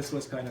short, this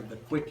was kind of the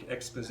quick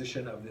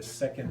exposition of this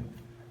second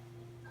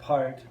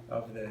part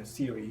of the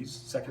series,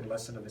 second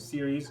lesson of the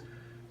series.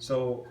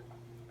 So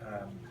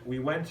we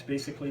went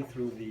basically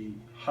through the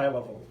high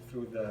level,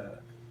 through the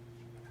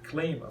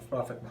claim of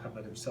Prophet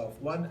Muhammad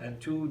himself, 1, and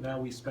 2, now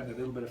we spend a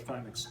little bit of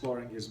time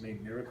exploring his main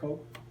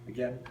miracle,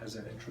 again as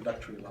an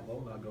introductory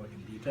level, not going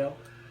in detail.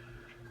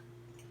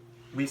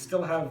 We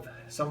still have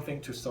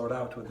something to sort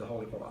out with the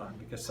Holy Quran,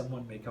 because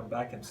someone may come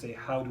back and say,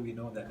 how do we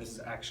know that this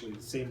is actually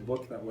the same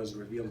book that was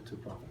revealed to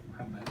Prophet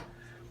Muhammad?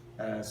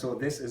 So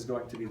this is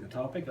going to be the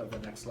topic of the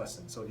next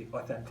lesson. So the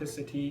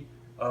authenticity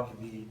of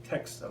the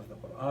text of the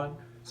Quran.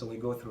 So we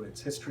go through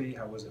its history,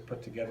 how was it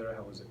put together,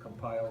 how was it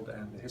compiled,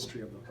 and the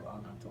history of the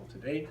Quran until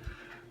today.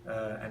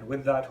 And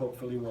with that,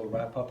 hopefully we'll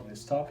wrap up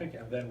this topic,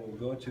 and then we'll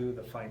go to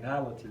the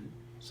finality,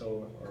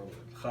 or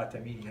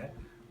khatamiyya,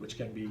 which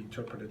can be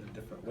interpreted in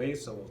different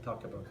ways. So we'll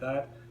talk about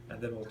that, and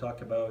then we'll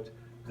talk about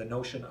the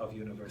notion of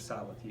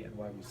universality and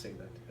why we say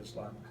that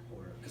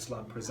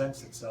Islam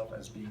presents itself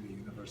as being a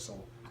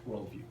universal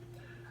worldview.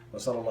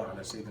 وصلى الله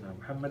على سيدنا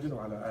محمد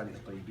وعلى آله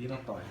الطيبين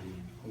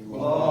الطاهرين.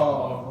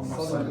 اللهم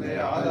صل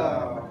على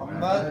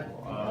محمد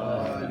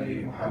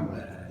وآل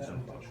محمد.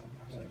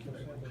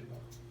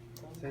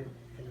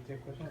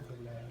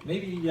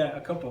 Maybe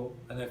a couple,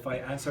 and if I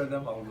answer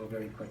them, I'll go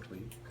very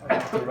quickly. I'll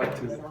have to run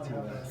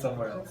to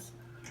somewhere else.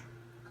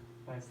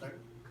 Can I start?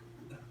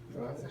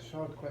 It's a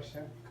short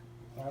question.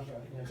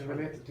 It's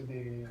related to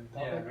the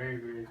topic. Yeah, very,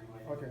 very.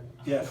 Okay.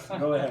 Yes,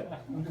 go ahead.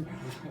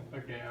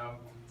 Okay,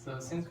 so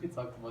since we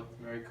talked about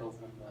miracles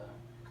and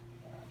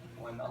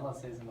when Allah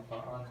says in the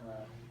Quran,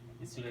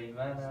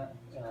 لسليمان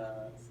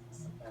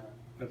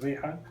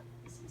الريحة.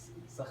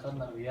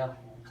 سخرنا الرياح,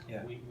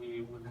 Yeah.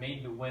 we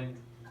made the wind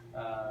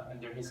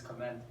under his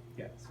command.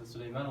 Yeah. So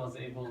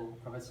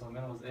Prophet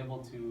Sulaiman was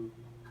able to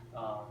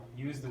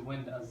use the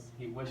wind as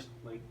he wished,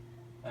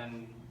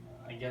 and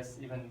I guess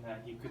even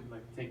he could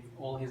take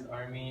all his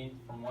army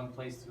from one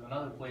place to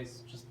another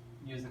place just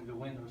using the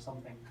wind or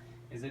something.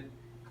 Is it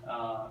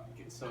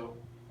so?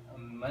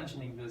 I'm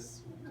mentioning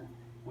this.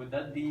 Would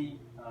that be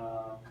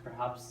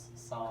perhaps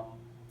some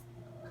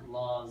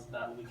laws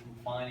that we can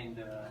find in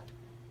the?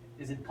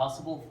 Is it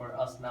possible for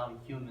us now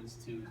humans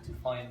to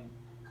find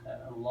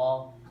a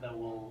law that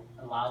will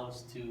allow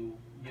us to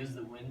use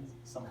the wind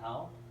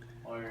somehow?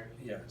 Or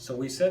Yeah, so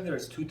we said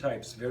there's two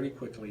types, very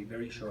quickly,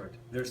 very short.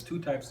 There's two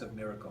types of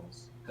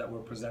miracles that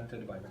were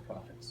presented by the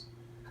prophets.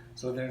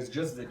 So there's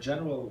just the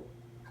general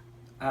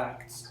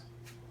acts,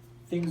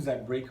 things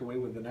that break away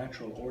with the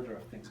natural order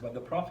of things. But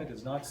the prophet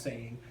is not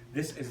saying,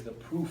 this is the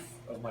proof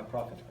of my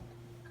prophethood.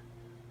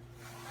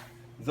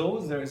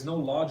 those there is no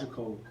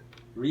logical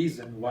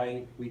reason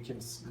why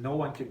no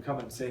one can come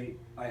and say,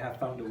 I have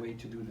found a way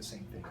to do the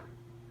same thing.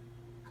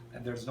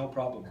 And there's no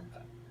problem with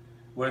that.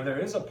 Where there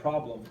is a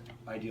problem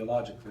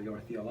ideologically or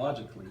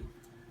theologically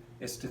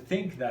is to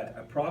think that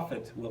a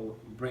prophet will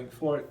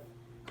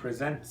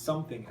present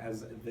something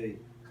as the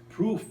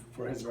proof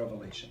for his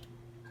revelation.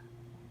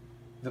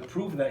 The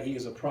proof that he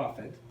is a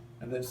prophet,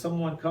 and then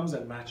someone comes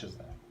and matches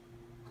that.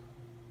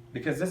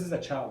 Because this is a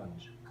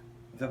challenge.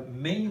 The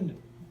main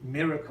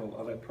miracle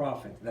of a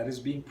prophet that is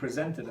being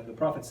presented, and the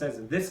prophet says,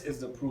 this is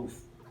the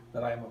proof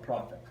that I am a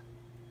prophet.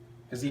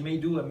 Because he may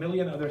do a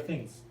million other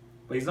things,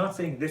 but he's not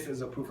saying this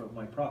is a proof of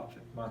my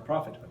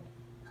prophethood.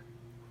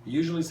 He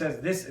usually says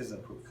this is a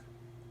proof.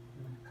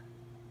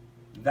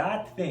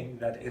 That thing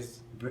that is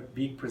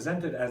being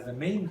presented as the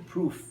main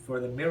proof for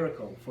the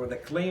miracle, for the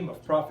claim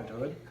of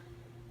prophethood,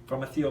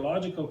 from a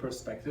theological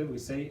perspective, we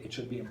say it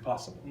should be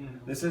impossible.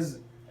 This is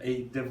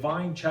a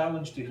divine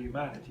challenge to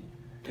humanity.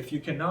 If you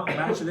cannot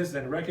match this,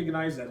 then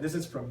recognize that this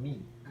is from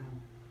me.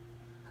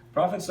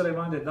 Prophet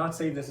Sulaiman did not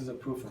say this is a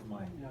proof of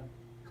mine. Yeah.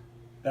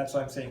 That's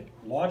why I'm saying,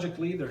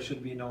 logically, there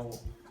should be no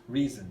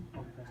reason.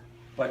 Okay.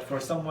 But for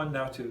someone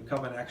now to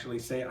come and actually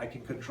say, I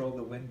can control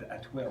the wind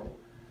at will,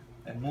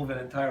 and move an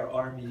entire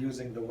army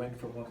using the wind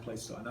from one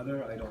place to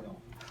another, I don't know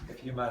if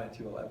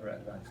humanity will ever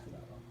advance to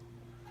that level.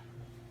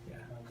 Yeah,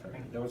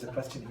 sorry. There was a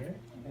question here?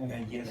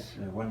 Yes,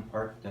 one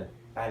part,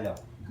 Allah,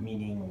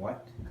 meaning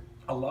what?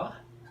 Allah?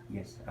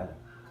 Yes, Allah.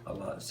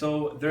 Allah.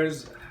 So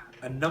there's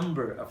a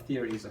number of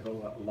theories of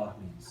what Allah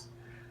means.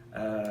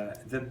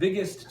 The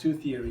biggest two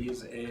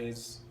theories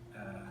is,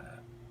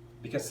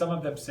 because some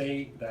of them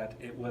say that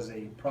it was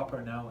a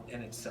proper noun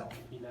in itself.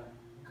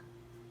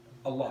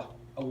 Allah.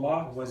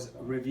 Allah was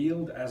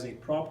revealed as a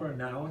proper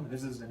noun.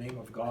 This is the name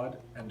of God,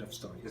 end of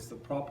story. It's the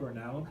proper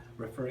noun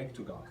referring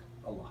to God,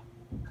 Allah.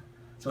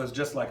 So it's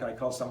just like I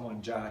call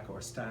someone Jack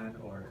or Stan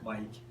or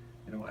Mike,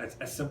 it's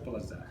as simple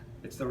as that.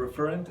 It's the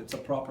referent, it's a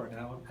proper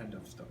noun, end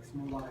of story.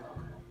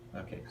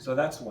 Okay, so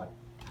that's one.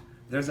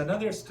 There's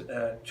another,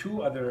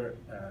 two other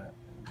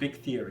big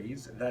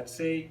theories that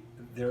say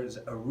there's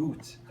a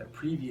root, a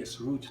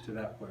previous root to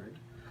that word,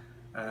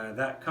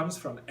 that comes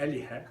from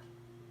Eliha.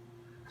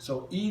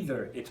 So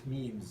either it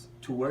means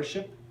to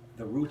worship,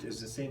 the root is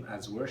the same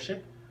as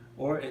worship,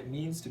 or it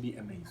means to be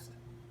amazed.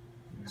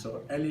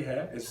 So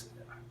Eliha is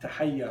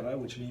tahayyara,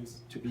 which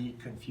means to be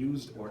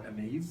confused or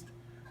amazed.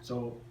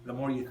 So the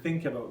more you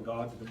think about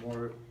God, the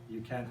more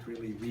you can't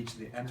really reach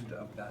the end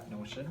of that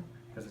notion,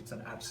 because it's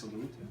an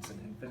absolute, it's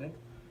an infinite.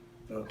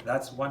 So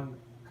that's one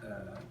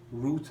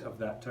root of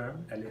that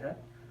term, Eliha.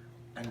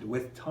 And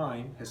with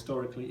time,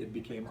 historically, it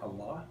became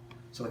Allah.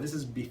 So this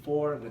is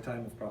before the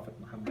time of Prophet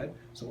Muhammad.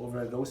 So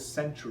over those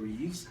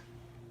centuries,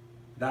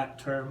 that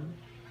term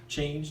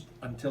changed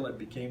until it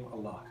became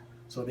Allah.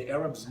 So the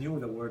Arabs knew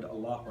the word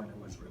Allah when it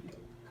was revealed.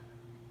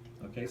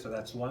 Okay, so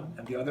that's one.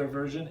 And the other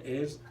version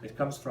is, it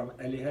comes from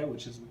Eliha,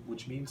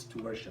 which means to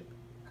worship,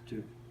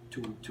 to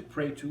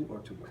pray to or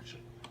to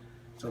worship.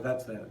 So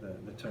that's the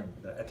term,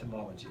 the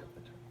etymology of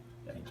the term.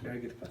 Yeah, very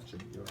good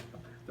question. You're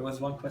welcome. There was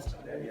one question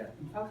there, yeah.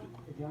 In fact,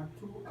 there are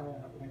two,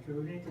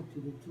 related to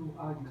the two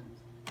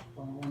arguments.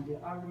 On the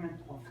argument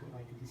of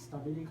the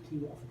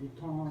stability of the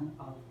tone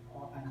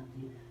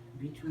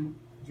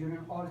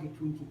during all the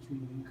 23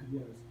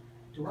 years.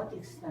 To what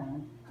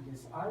extent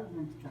this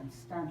argument can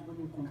stand when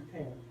you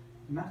compare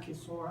Makki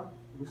Surah,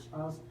 which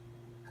as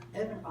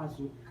even as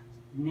a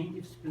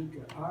native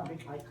speaker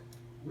Arabic,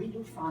 we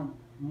do find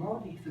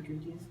more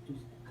difficulties to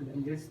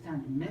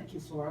understand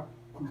Makki Surah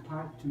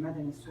compared to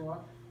Madani Surah,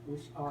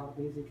 which are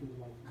basically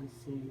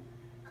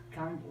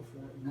kind of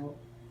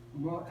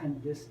more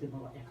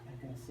understandable,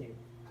 I can say.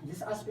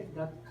 This aspect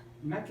that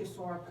Makki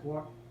Surah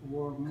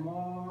were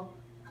more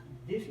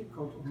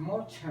difficult, or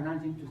more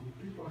challenging to the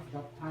people of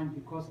that time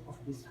because of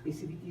the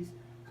specificities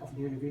of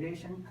the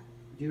revelation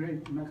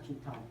during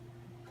Makki time.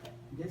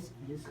 This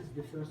is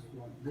the first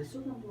one. The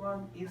second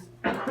one is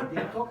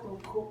the total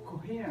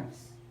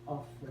coherence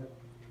of the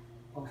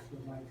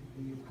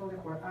Holy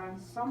Qur'an.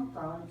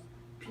 Sometimes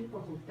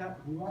people who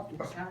want to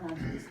challenge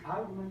this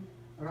argument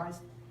raise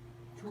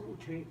 2 or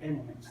 3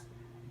 elements.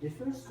 The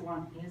first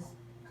one is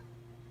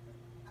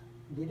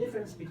the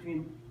difference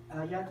between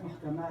ayat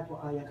muhkamat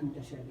or ayat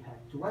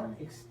mutashabihat. To what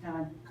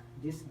extent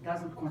this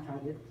doesn't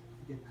contradict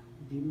the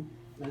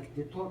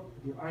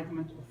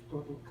argument of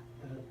total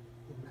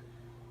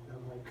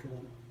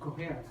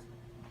coherence.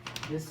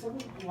 The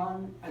second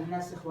one,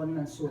 al-nasikh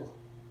wal-mansukh,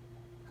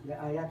 the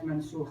ayat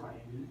mansukha.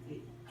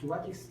 To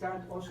what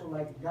extent also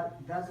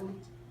that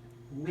doesn't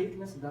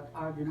weakness that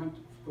argument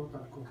of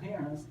total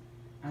coherence,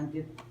 and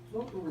the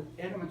total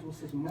element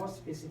which is more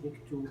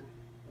specific to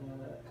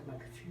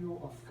few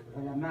of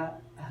ulama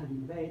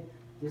Ahlul Bayt,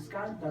 this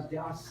kind that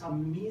there are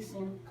some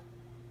missing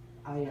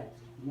ayat.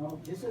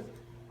 This is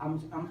I'm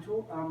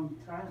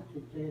trying to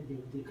play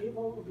the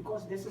evil,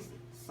 because this is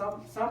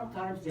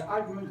sometimes the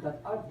argument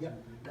that the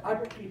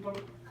other people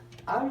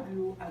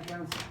argue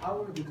against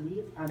our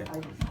belief, and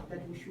I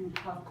that we should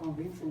have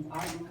convincing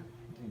argument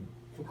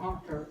to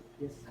counter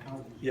this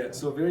argument. Yeah,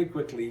 so very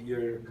quickly,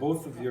 your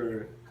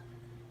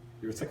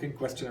second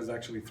question is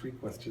actually three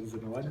questions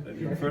in one, and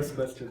your first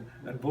question,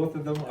 and both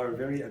of them are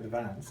very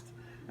advanced,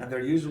 and they're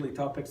usually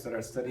topics that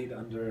are studied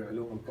under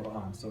Ulum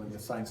al-Qur'an, so in the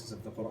sciences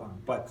of the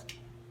Qur'an, but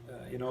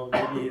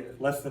maybe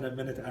less than a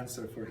minute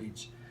answer for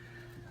each.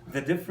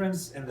 The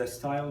difference in the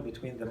style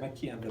between the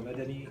Makki and the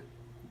Madani,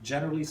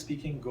 generally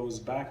speaking, goes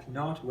back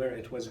not where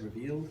it was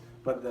revealed,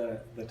 but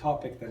the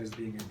topic that is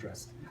being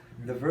addressed.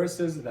 The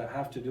verses that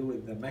have to do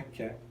with the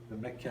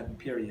Meccan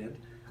period,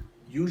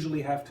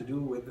 usually have to do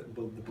with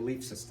the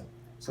belief system.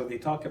 So they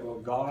talk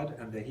about God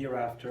and the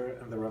hereafter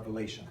and the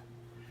revelation.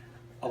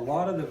 A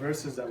lot of the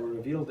verses that were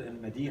revealed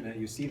in Medina,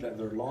 you see that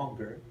they're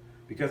longer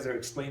because they're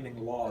explaining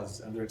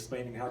laws and they're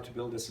explaining how to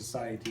build a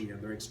society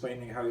and they're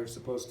explaining how you're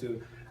supposed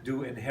to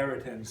do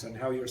inheritance and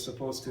how you're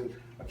supposed to,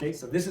 okay,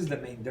 so this is the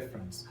main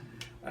difference.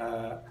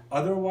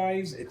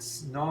 Otherwise,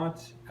 it's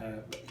not,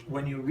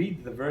 when you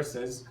read the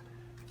verses,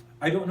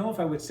 I don't know if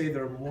I would say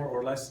they're more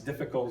or less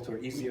difficult or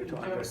easier to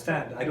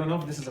understand. I don't know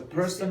if this is a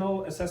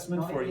personal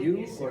assessment for you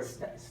It's or...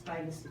 a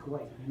stylistic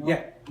way.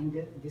 Yeah.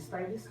 In the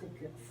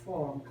stylistic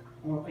form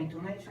or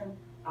intonation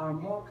are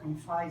more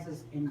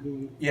emphasized in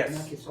the Yes.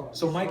 Makki surah.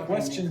 So my This is what I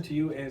question meant. to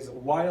you is,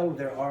 while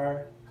there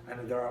are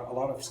a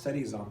lot of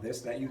studies on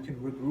this, that you can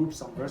regroup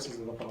some verses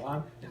of the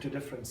Quran into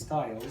different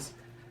styles,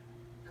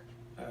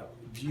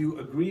 do you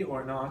agree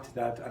or not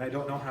that, and I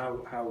don't know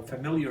how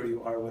familiar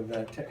you are with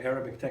the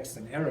Arabic text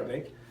in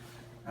Arabic,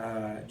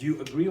 do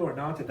you agree or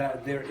not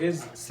that there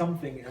is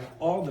something in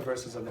all the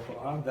verses of the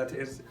Quran that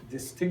is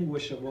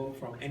distinguishable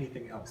from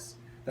anything else?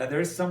 That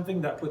there is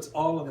something that puts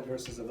all of the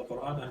verses of the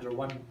Quran under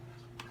one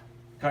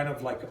kind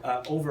of like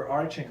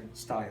overarching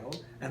style,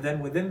 and then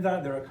within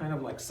that there are kind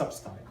of like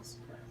sub-styles.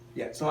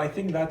 Yeah, so I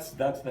think that's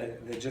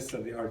the gist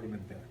of the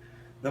argument there.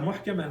 The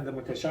muhkam and the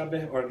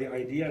mutashabih, or the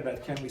idea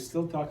that can we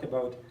still talk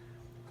about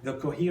the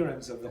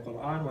coherence of the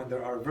Quran when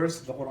there are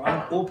verses. The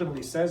Quran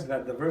openly says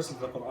that the verses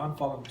of the Quran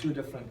fall in two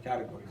different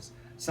categories.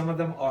 Some of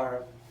them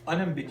are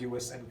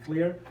unambiguous and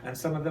clear, and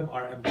some of them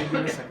are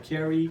ambiguous and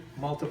carry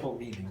multiple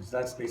meanings.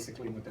 That's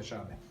basically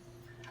mutashabih.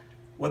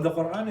 What the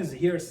Quran is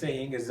here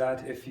saying is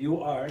that if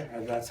you are,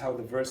 and that's how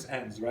the verse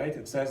ends, right?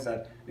 It says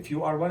that if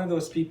you are one of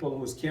those people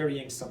who's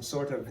carrying some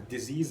sort of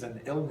disease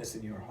and illness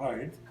in your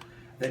heart,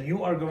 then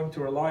you are going to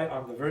rely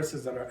on the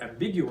verses that are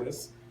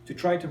ambiguous to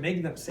try to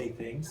make them say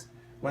things,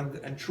 when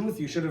in truth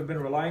you should have been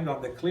relying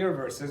on the clear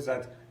verses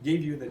that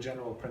gave you the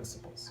general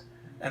principles.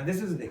 And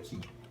this is the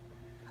key.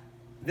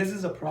 This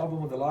is a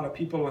problem with a lot of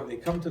people when they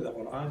come to the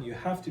Quran. You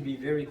have to be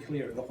very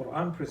clear. The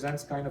Quran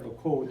presents kind of a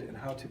code in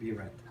how to be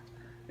read.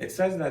 It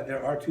says that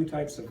there are two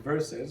types of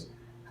verses.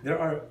 There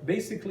are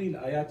basically the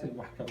ayat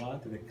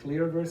al-muhkamat, the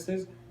clear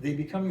verses. They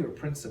become your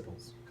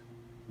principles.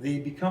 They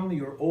become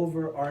your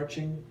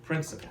overarching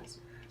principles.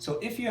 So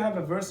if you have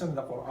a verse in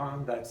the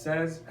Quran that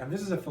says, and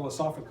this is a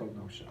philosophical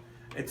notion,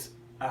 it's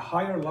a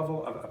higher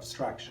level of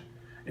abstraction.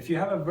 If you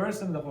have a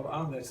verse in the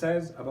Quran that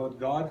says about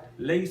God,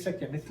 لَيْسَ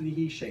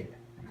كَمِثْلِهِ شَيْءٍ,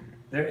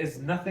 there is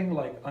nothing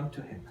like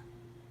unto him.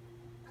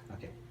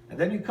 Okay. And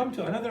then you come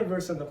to another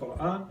verse of the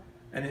Quran,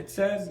 and it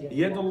says,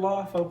 يَدُ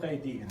اللَّهِ فَوْقَ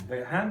أَيْدِيهِمْ,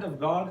 the hand of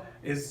God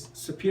is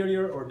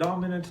superior or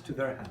dominant to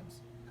their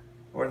hands.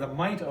 Or the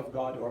might of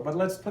God, but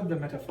let's put the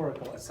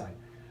metaphorical aside.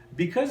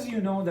 Because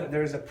you know that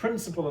there is a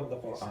principle in the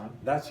Quran,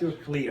 that's your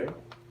clear,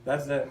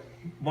 that's the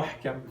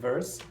muhkam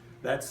verse,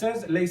 that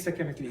says, لَيْسَ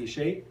كَمِثْلِهِ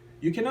شَيْءٍ,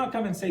 you cannot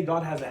come and say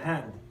God has a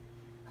hand.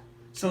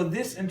 So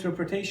this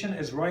interpretation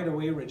is right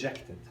away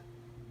rejected.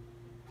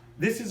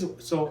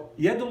 So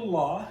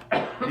Yadullah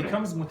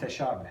becomes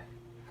mutashabih.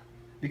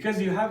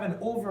 Because you have an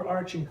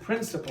overarching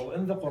principle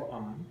in the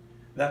Quran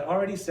that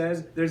already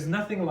says there's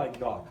nothing like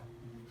God.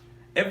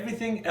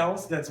 Everything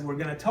else that we're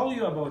going to tell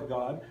you about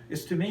God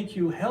is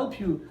to help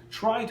you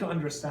try to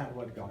understand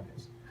what God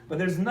is. But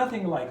there's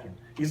nothing like him.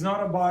 He's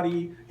not a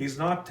body, he's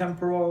not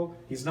temporal,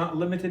 he's not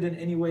limited in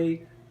any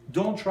way.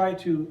 Don't try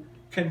to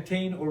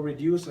contain or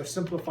reduce or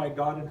simplify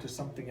God into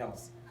something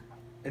else.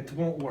 It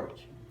won't work.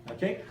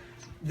 Okay?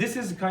 This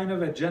is kind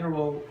of a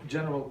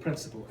general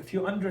principle. If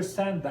you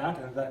understand that,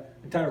 and the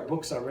entire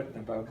books are written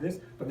about this,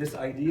 but this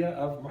idea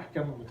of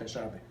muhkam and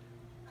mutashabih.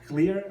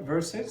 Clear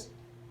verses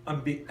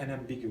and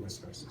ambiguous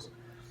verses.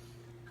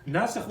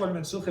 Nasikh wal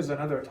mansukh is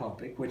another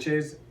topic, which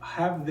is,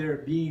 have there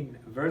been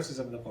verses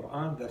in the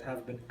Quran that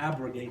have been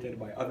abrogated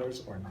by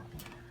others or not?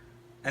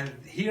 And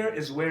here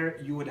is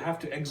where you would have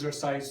to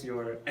exercise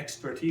your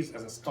expertise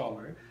as a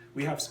scholar.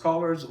 We have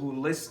scholars who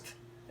list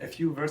a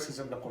few verses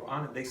in the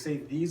Quran and they say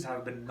these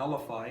have been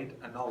nullified,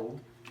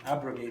 annulled,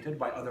 abrogated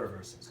by other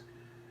verses.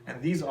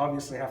 And these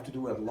obviously have to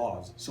do with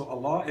laws. So a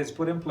law is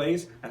put in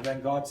place and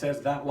then God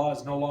says that law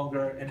is no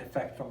longer in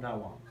effect from now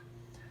on.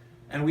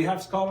 And we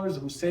have scholars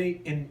who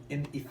say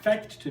in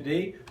effect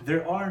today,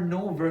 there are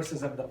no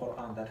verses of the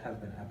Quran that have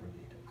been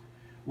abrogated.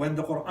 When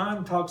the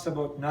Quran talks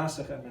about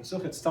nasikh and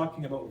mansukh, it's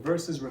talking about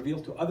verses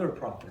revealed to other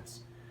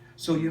prophets.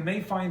 So you may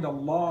find a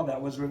law that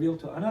was revealed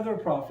to another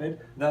prophet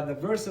that the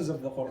verses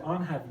of the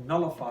Quran have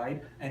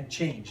nullified and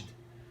changed.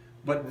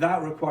 But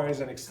that requires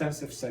an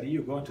extensive study.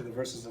 You go into the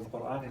verses of the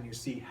Quran and you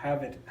see,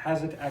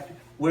 has it acted?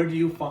 Where do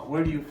you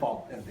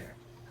fall in there?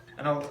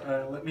 And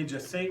let me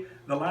just say,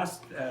 the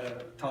last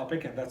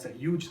topic, and that's a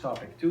huge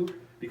topic too,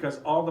 because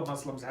all the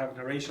Muslims have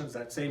narrations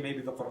that say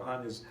maybe the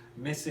Quran is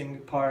missing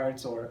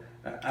parts or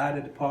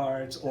added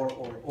parts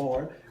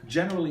or.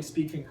 Generally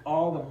speaking,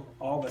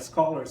 all the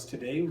scholars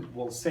today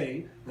will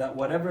say that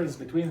whatever is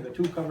between the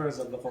two covers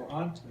of the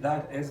Quran,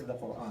 that is the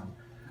Quran.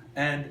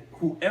 And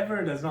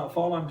whoever does not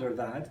fall under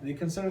that, they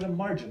consider them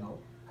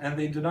marginal, and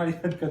they do not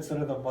even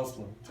consider them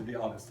Muslim, to be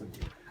honest with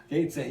you.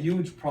 Okay, it's a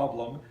huge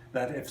problem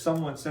that if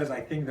someone says,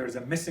 I think there's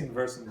a missing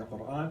verse in the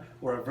Quran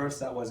or a verse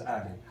that was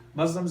added.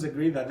 Muslims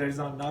agree that there's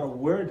not a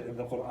word in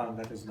the Quran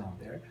that is not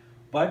there.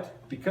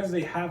 But because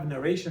they have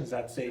narrations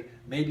that say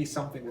maybe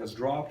something was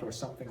dropped or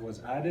something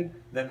was added,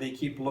 then they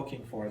keep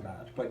looking for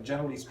that. But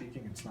generally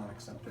speaking, it's not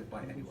accepted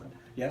by anyone.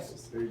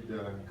 Yes? Said,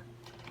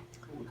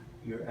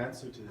 your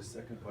answer to the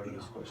second part of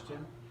this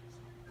question,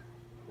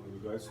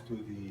 with regards to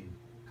the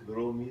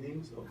literal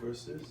meanings of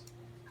verses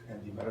and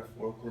the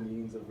metaphorical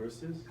meanings of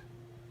verses,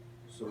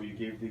 so you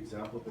gave the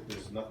example that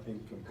there's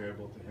nothing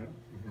comparable to him.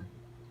 Mm-hmm.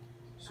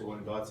 So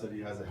when God said he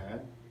has a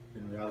hand,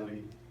 in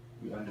reality,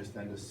 we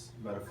understand this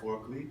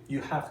metaphorically. You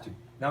have to.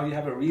 Now you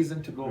have a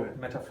reason to go Right.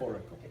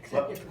 metaphorical.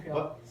 Except if you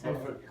are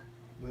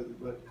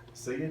But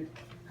say it.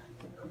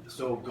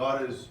 So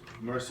God is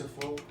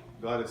merciful,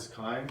 God is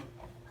kind,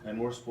 and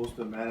we're supposed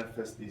to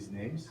manifest these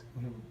names.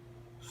 Mhm.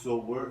 So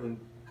we're in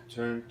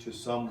turn to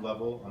some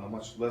level, on a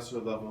much lesser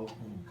level,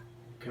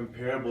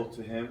 comparable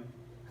to him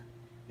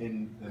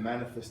in the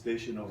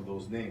manifestation of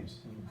those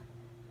names. Mhm.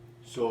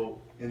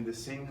 So in the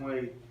same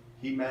way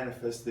he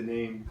manifests the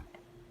name,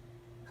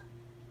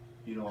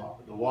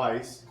 the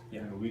wise,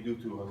 Yeah. and we do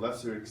to a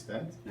lesser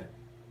extent, Yeah.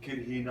 could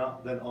he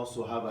not then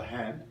also have a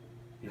hand,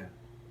 Yeah.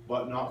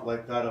 but not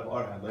like that of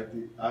our hand, like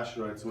the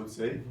Asherites would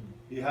say? Mhm.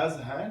 He has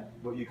a hand,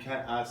 but you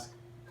can't ask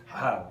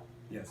How?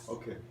 Yes.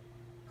 Okay.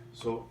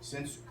 So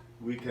since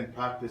we can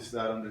practice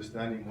that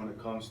understanding when it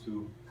comes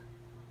to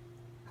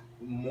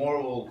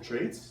moral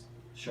traits,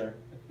 Sure.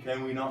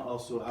 can we not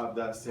also have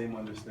that same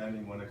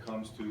understanding when it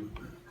comes to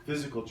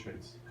physical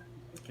traits?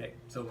 Okay,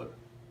 so look,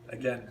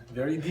 again,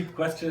 very deep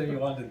question, you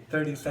wanted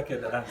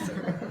 30-second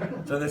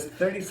answer. So this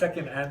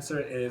 30-second answer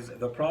is,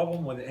 the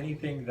problem with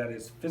anything that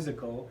is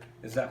physical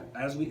is that,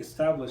 as we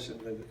established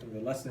in the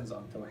lessons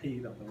on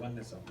Tawheed, on the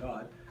oneness of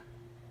God,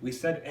 we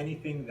said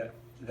anything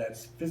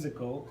that's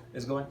physical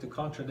is going to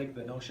contradict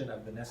the notion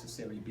of the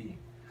necessary being.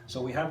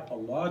 So we have a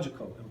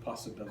logical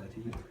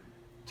impossibility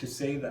to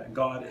say that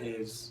God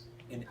is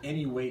in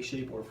any way,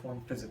 shape, or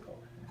form physical.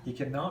 He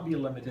cannot be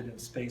limited in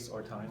space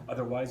or time,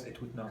 otherwise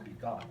it would not be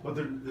God. But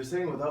they're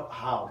saying without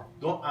how.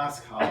 Don't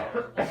ask how.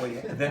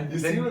 Then You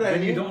see what I you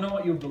mean? don't know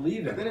what you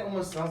believe And then in. it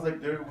almost sounds like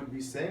they would be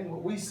saying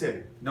what we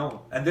say.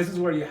 No, and this is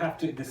where you have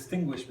to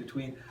distinguish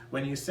between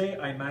when you say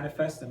I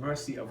manifest the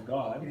mercy of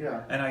God,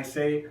 Yeah. and I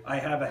say I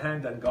have a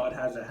hand and God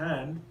has a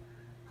hand.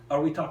 Are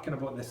we talking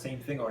about the same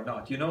thing or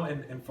not? You know,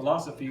 in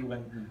philosophy,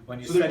 when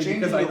you So they're study, changing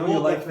because the I know you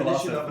whole like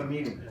definition philosophy. of a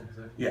meaning.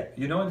 Yeah,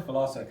 you know in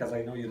philosophy, because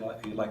I know you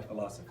like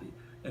philosophy.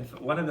 And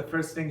one of the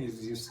first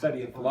things you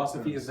study in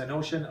philosophy is the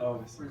notion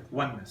of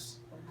oneness.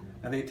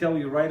 And they tell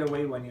you right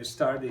away when you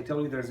start, they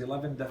tell you there's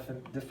 11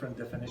 different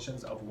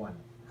definitions of one.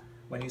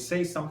 When you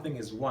say something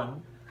is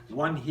one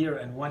here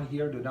and one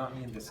here do not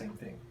mean the same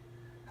thing.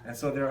 And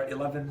so there are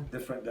 11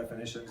 different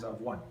definitions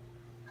of one.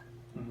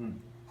 Mm-hmm.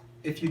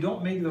 If you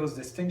don't make those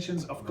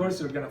distinctions, of course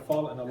you're going to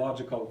fall in a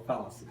logical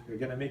fallacy. You're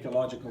going to make a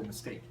logical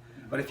mistake.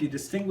 But if you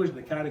distinguish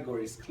the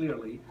categories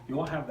clearly, you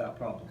won't have that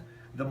problem.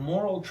 The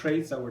moral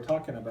traits that we're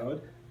talking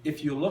about,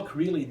 if you look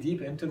really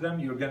deep into them,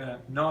 you're going to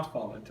not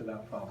fall into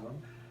that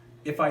problem.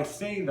 If I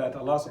say that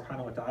Allah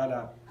subhanahu wa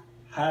ta'ala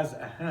has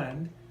a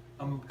hand,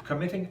 I'm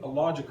committing a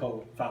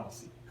logical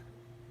fallacy.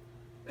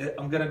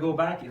 I'm going to go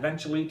back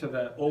eventually to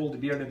the old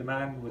bearded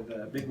man with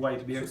the big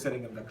white beard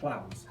sitting in the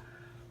clouds.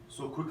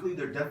 So quickly,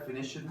 their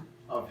definition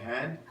of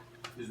hand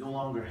is no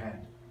longer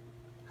hand.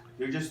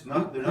 They're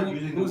not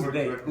using Who's the word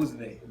they? correctly. Who's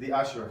they? The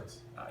Asherites.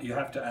 You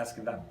have to ask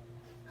them,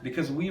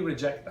 because we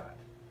reject that.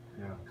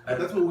 Yeah. But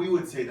that's what we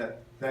would say,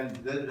 that then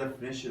the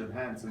definition of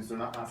hand, since they're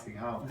not asking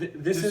how,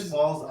 This just is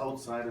falls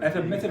outside of at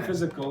a being hand.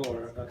 metaphysical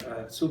or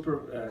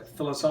super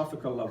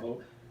philosophical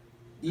level.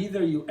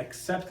 Either you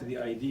accept the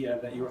idea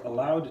that you're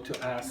allowed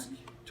to ask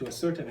to a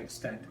certain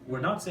extent. We're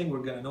not saying we're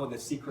going to know the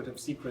secret of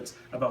secrets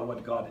about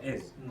what God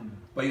is,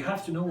 but you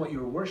have to know what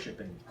you're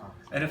worshiping.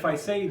 And if I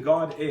say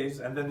God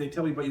is, and then they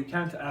tell you, but you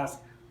can't ask,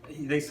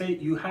 they say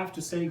you have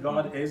to say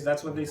God is,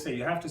 that's what they say.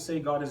 You have to say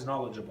God is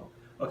knowledgeable.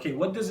 Okay,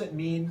 what does it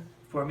mean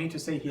for me to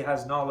say he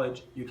has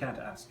knowledge? You can't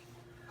ask.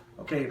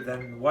 Okay,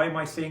 then why am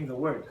I saying the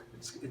word?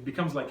 It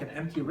becomes like an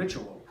empty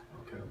ritual.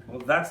 Okay. Well,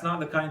 that's not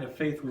the kind of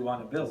faith we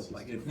want to build.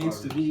 Like, it needs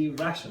to be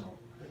rational.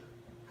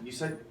 You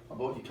said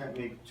about you can't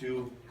make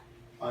two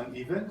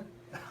uneven.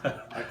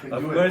 I can do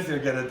Of it. course you're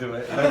gonna do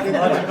it. I That's can-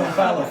 logical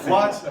fallacy.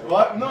 Watch.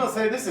 What? No,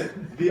 say this is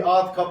the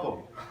odd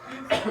couple.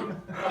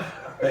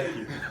 Thank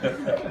you.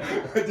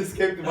 It just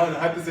came to mind. I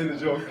had to say the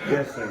joke.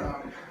 Yes, sir.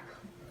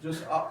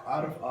 just out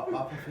of off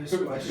of his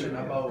question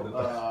about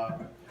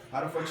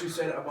out of what you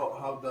said about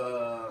how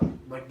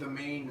the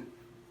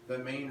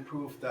main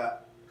proof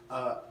that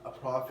a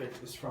prophet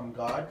is from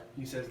God,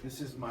 he says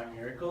this is my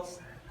miracle.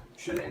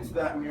 Shouldn't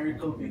that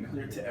miracle be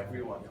clear to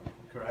everyone?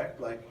 Correct?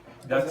 Like,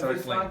 That's our if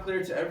it's claim. not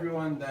clear to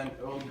everyone, then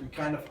it will be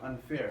kind of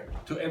unfair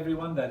To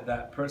everyone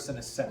that person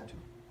is sent to.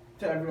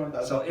 to everyone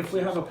that. So if we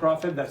have a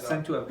prophet that's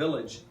sent to a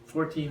village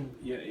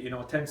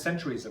 10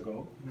 centuries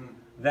ago,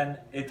 then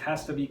it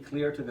has to be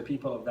clear to the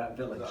people of that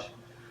village. Exactly.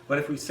 But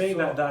if we say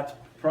So- that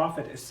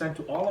prophet is sent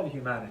to all of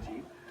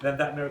humanity, then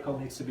that miracle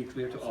needs to be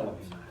clear to all of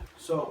humanity.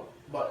 So,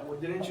 but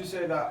didn't you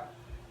say that,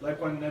 like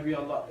when Nabi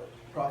Allah,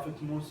 Prophet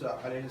Musa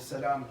alayhi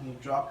salam, he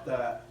dropped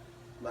the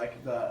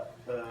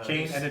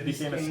Cane and it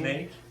became a cane,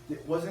 snake.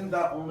 Wasn't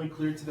that only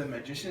clear to the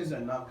magicians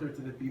and not clear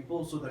to the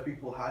people? So the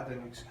people had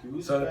an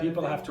excuse. So the kind of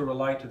people thing? have to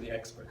rely to the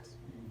experts.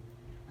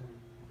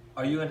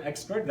 Are you an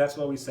expert? That's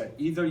what we said.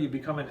 Either you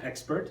become an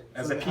expert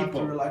as So a they have to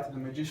people, rely to the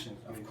magicians.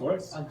 of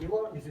course. And they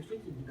were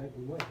executed by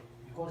the way,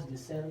 because they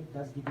said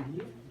that they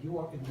believe you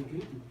are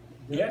executed.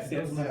 Yes,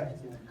 yes.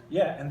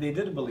 Yeah, and they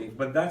did believe,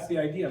 but that's the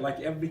idea, like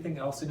everything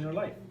else in your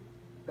life.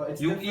 But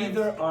it's You different.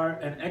 either are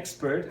an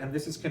expert and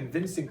this is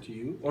convincing to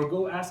you, or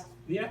go ask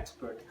the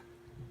expert.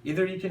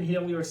 Either you can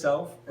heal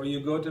yourself, or you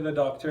go to the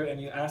doctor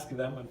and you ask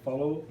them and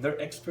follow their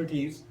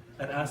expertise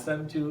and ask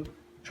them to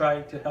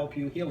try to help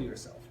you heal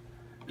yourself.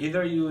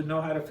 Either you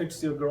know how to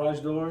fix your garage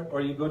door,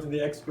 or you go to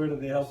the expert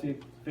and they help you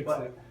fix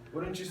But it.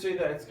 wouldn't you say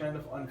that it's kind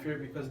of unfair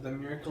because the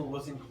miracle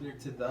wasn't clear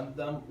to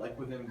them, like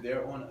within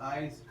their own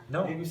eyes?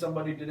 No. Maybe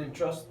somebody didn't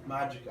trust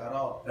magic at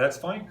all. That's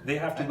fine. They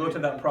have to go to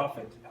that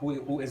prophet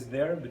who is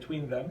there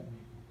between them,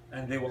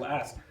 and they will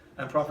ask.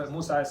 And Prophet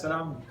Musa alayhi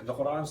salam, the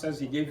Qur'an says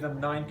he gave them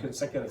 9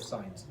 consecutive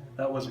signs.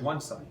 That was one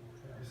sign,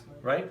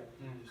 right?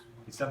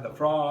 He sent the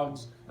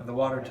frogs, and the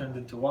water turned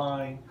into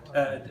wine,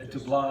 to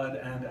blood,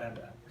 and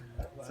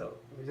so.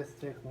 We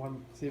just take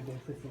one, see if the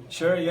system.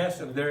 Sure,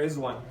 yes, if there is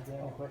one. Is there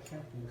any question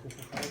from the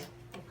Simplified?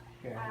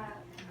 Okay.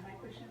 My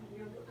question,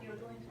 you're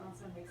going to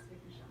answer next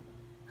week,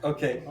 inshallah.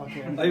 Okay.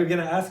 Okay. Are you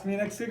gonna ask me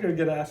next week, or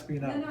gonna ask me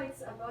No, now? no,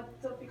 it's about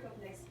the topic of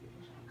next week,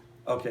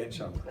 inshallah. Okay,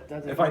 inshallah.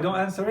 That's If okay. I don't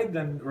answer it,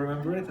 then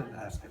remember it and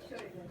ask it. Sure,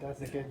 then. That's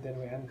the case, then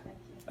we end. Thank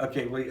you.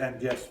 Okay, we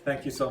end. Yes,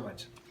 thank you so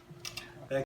much.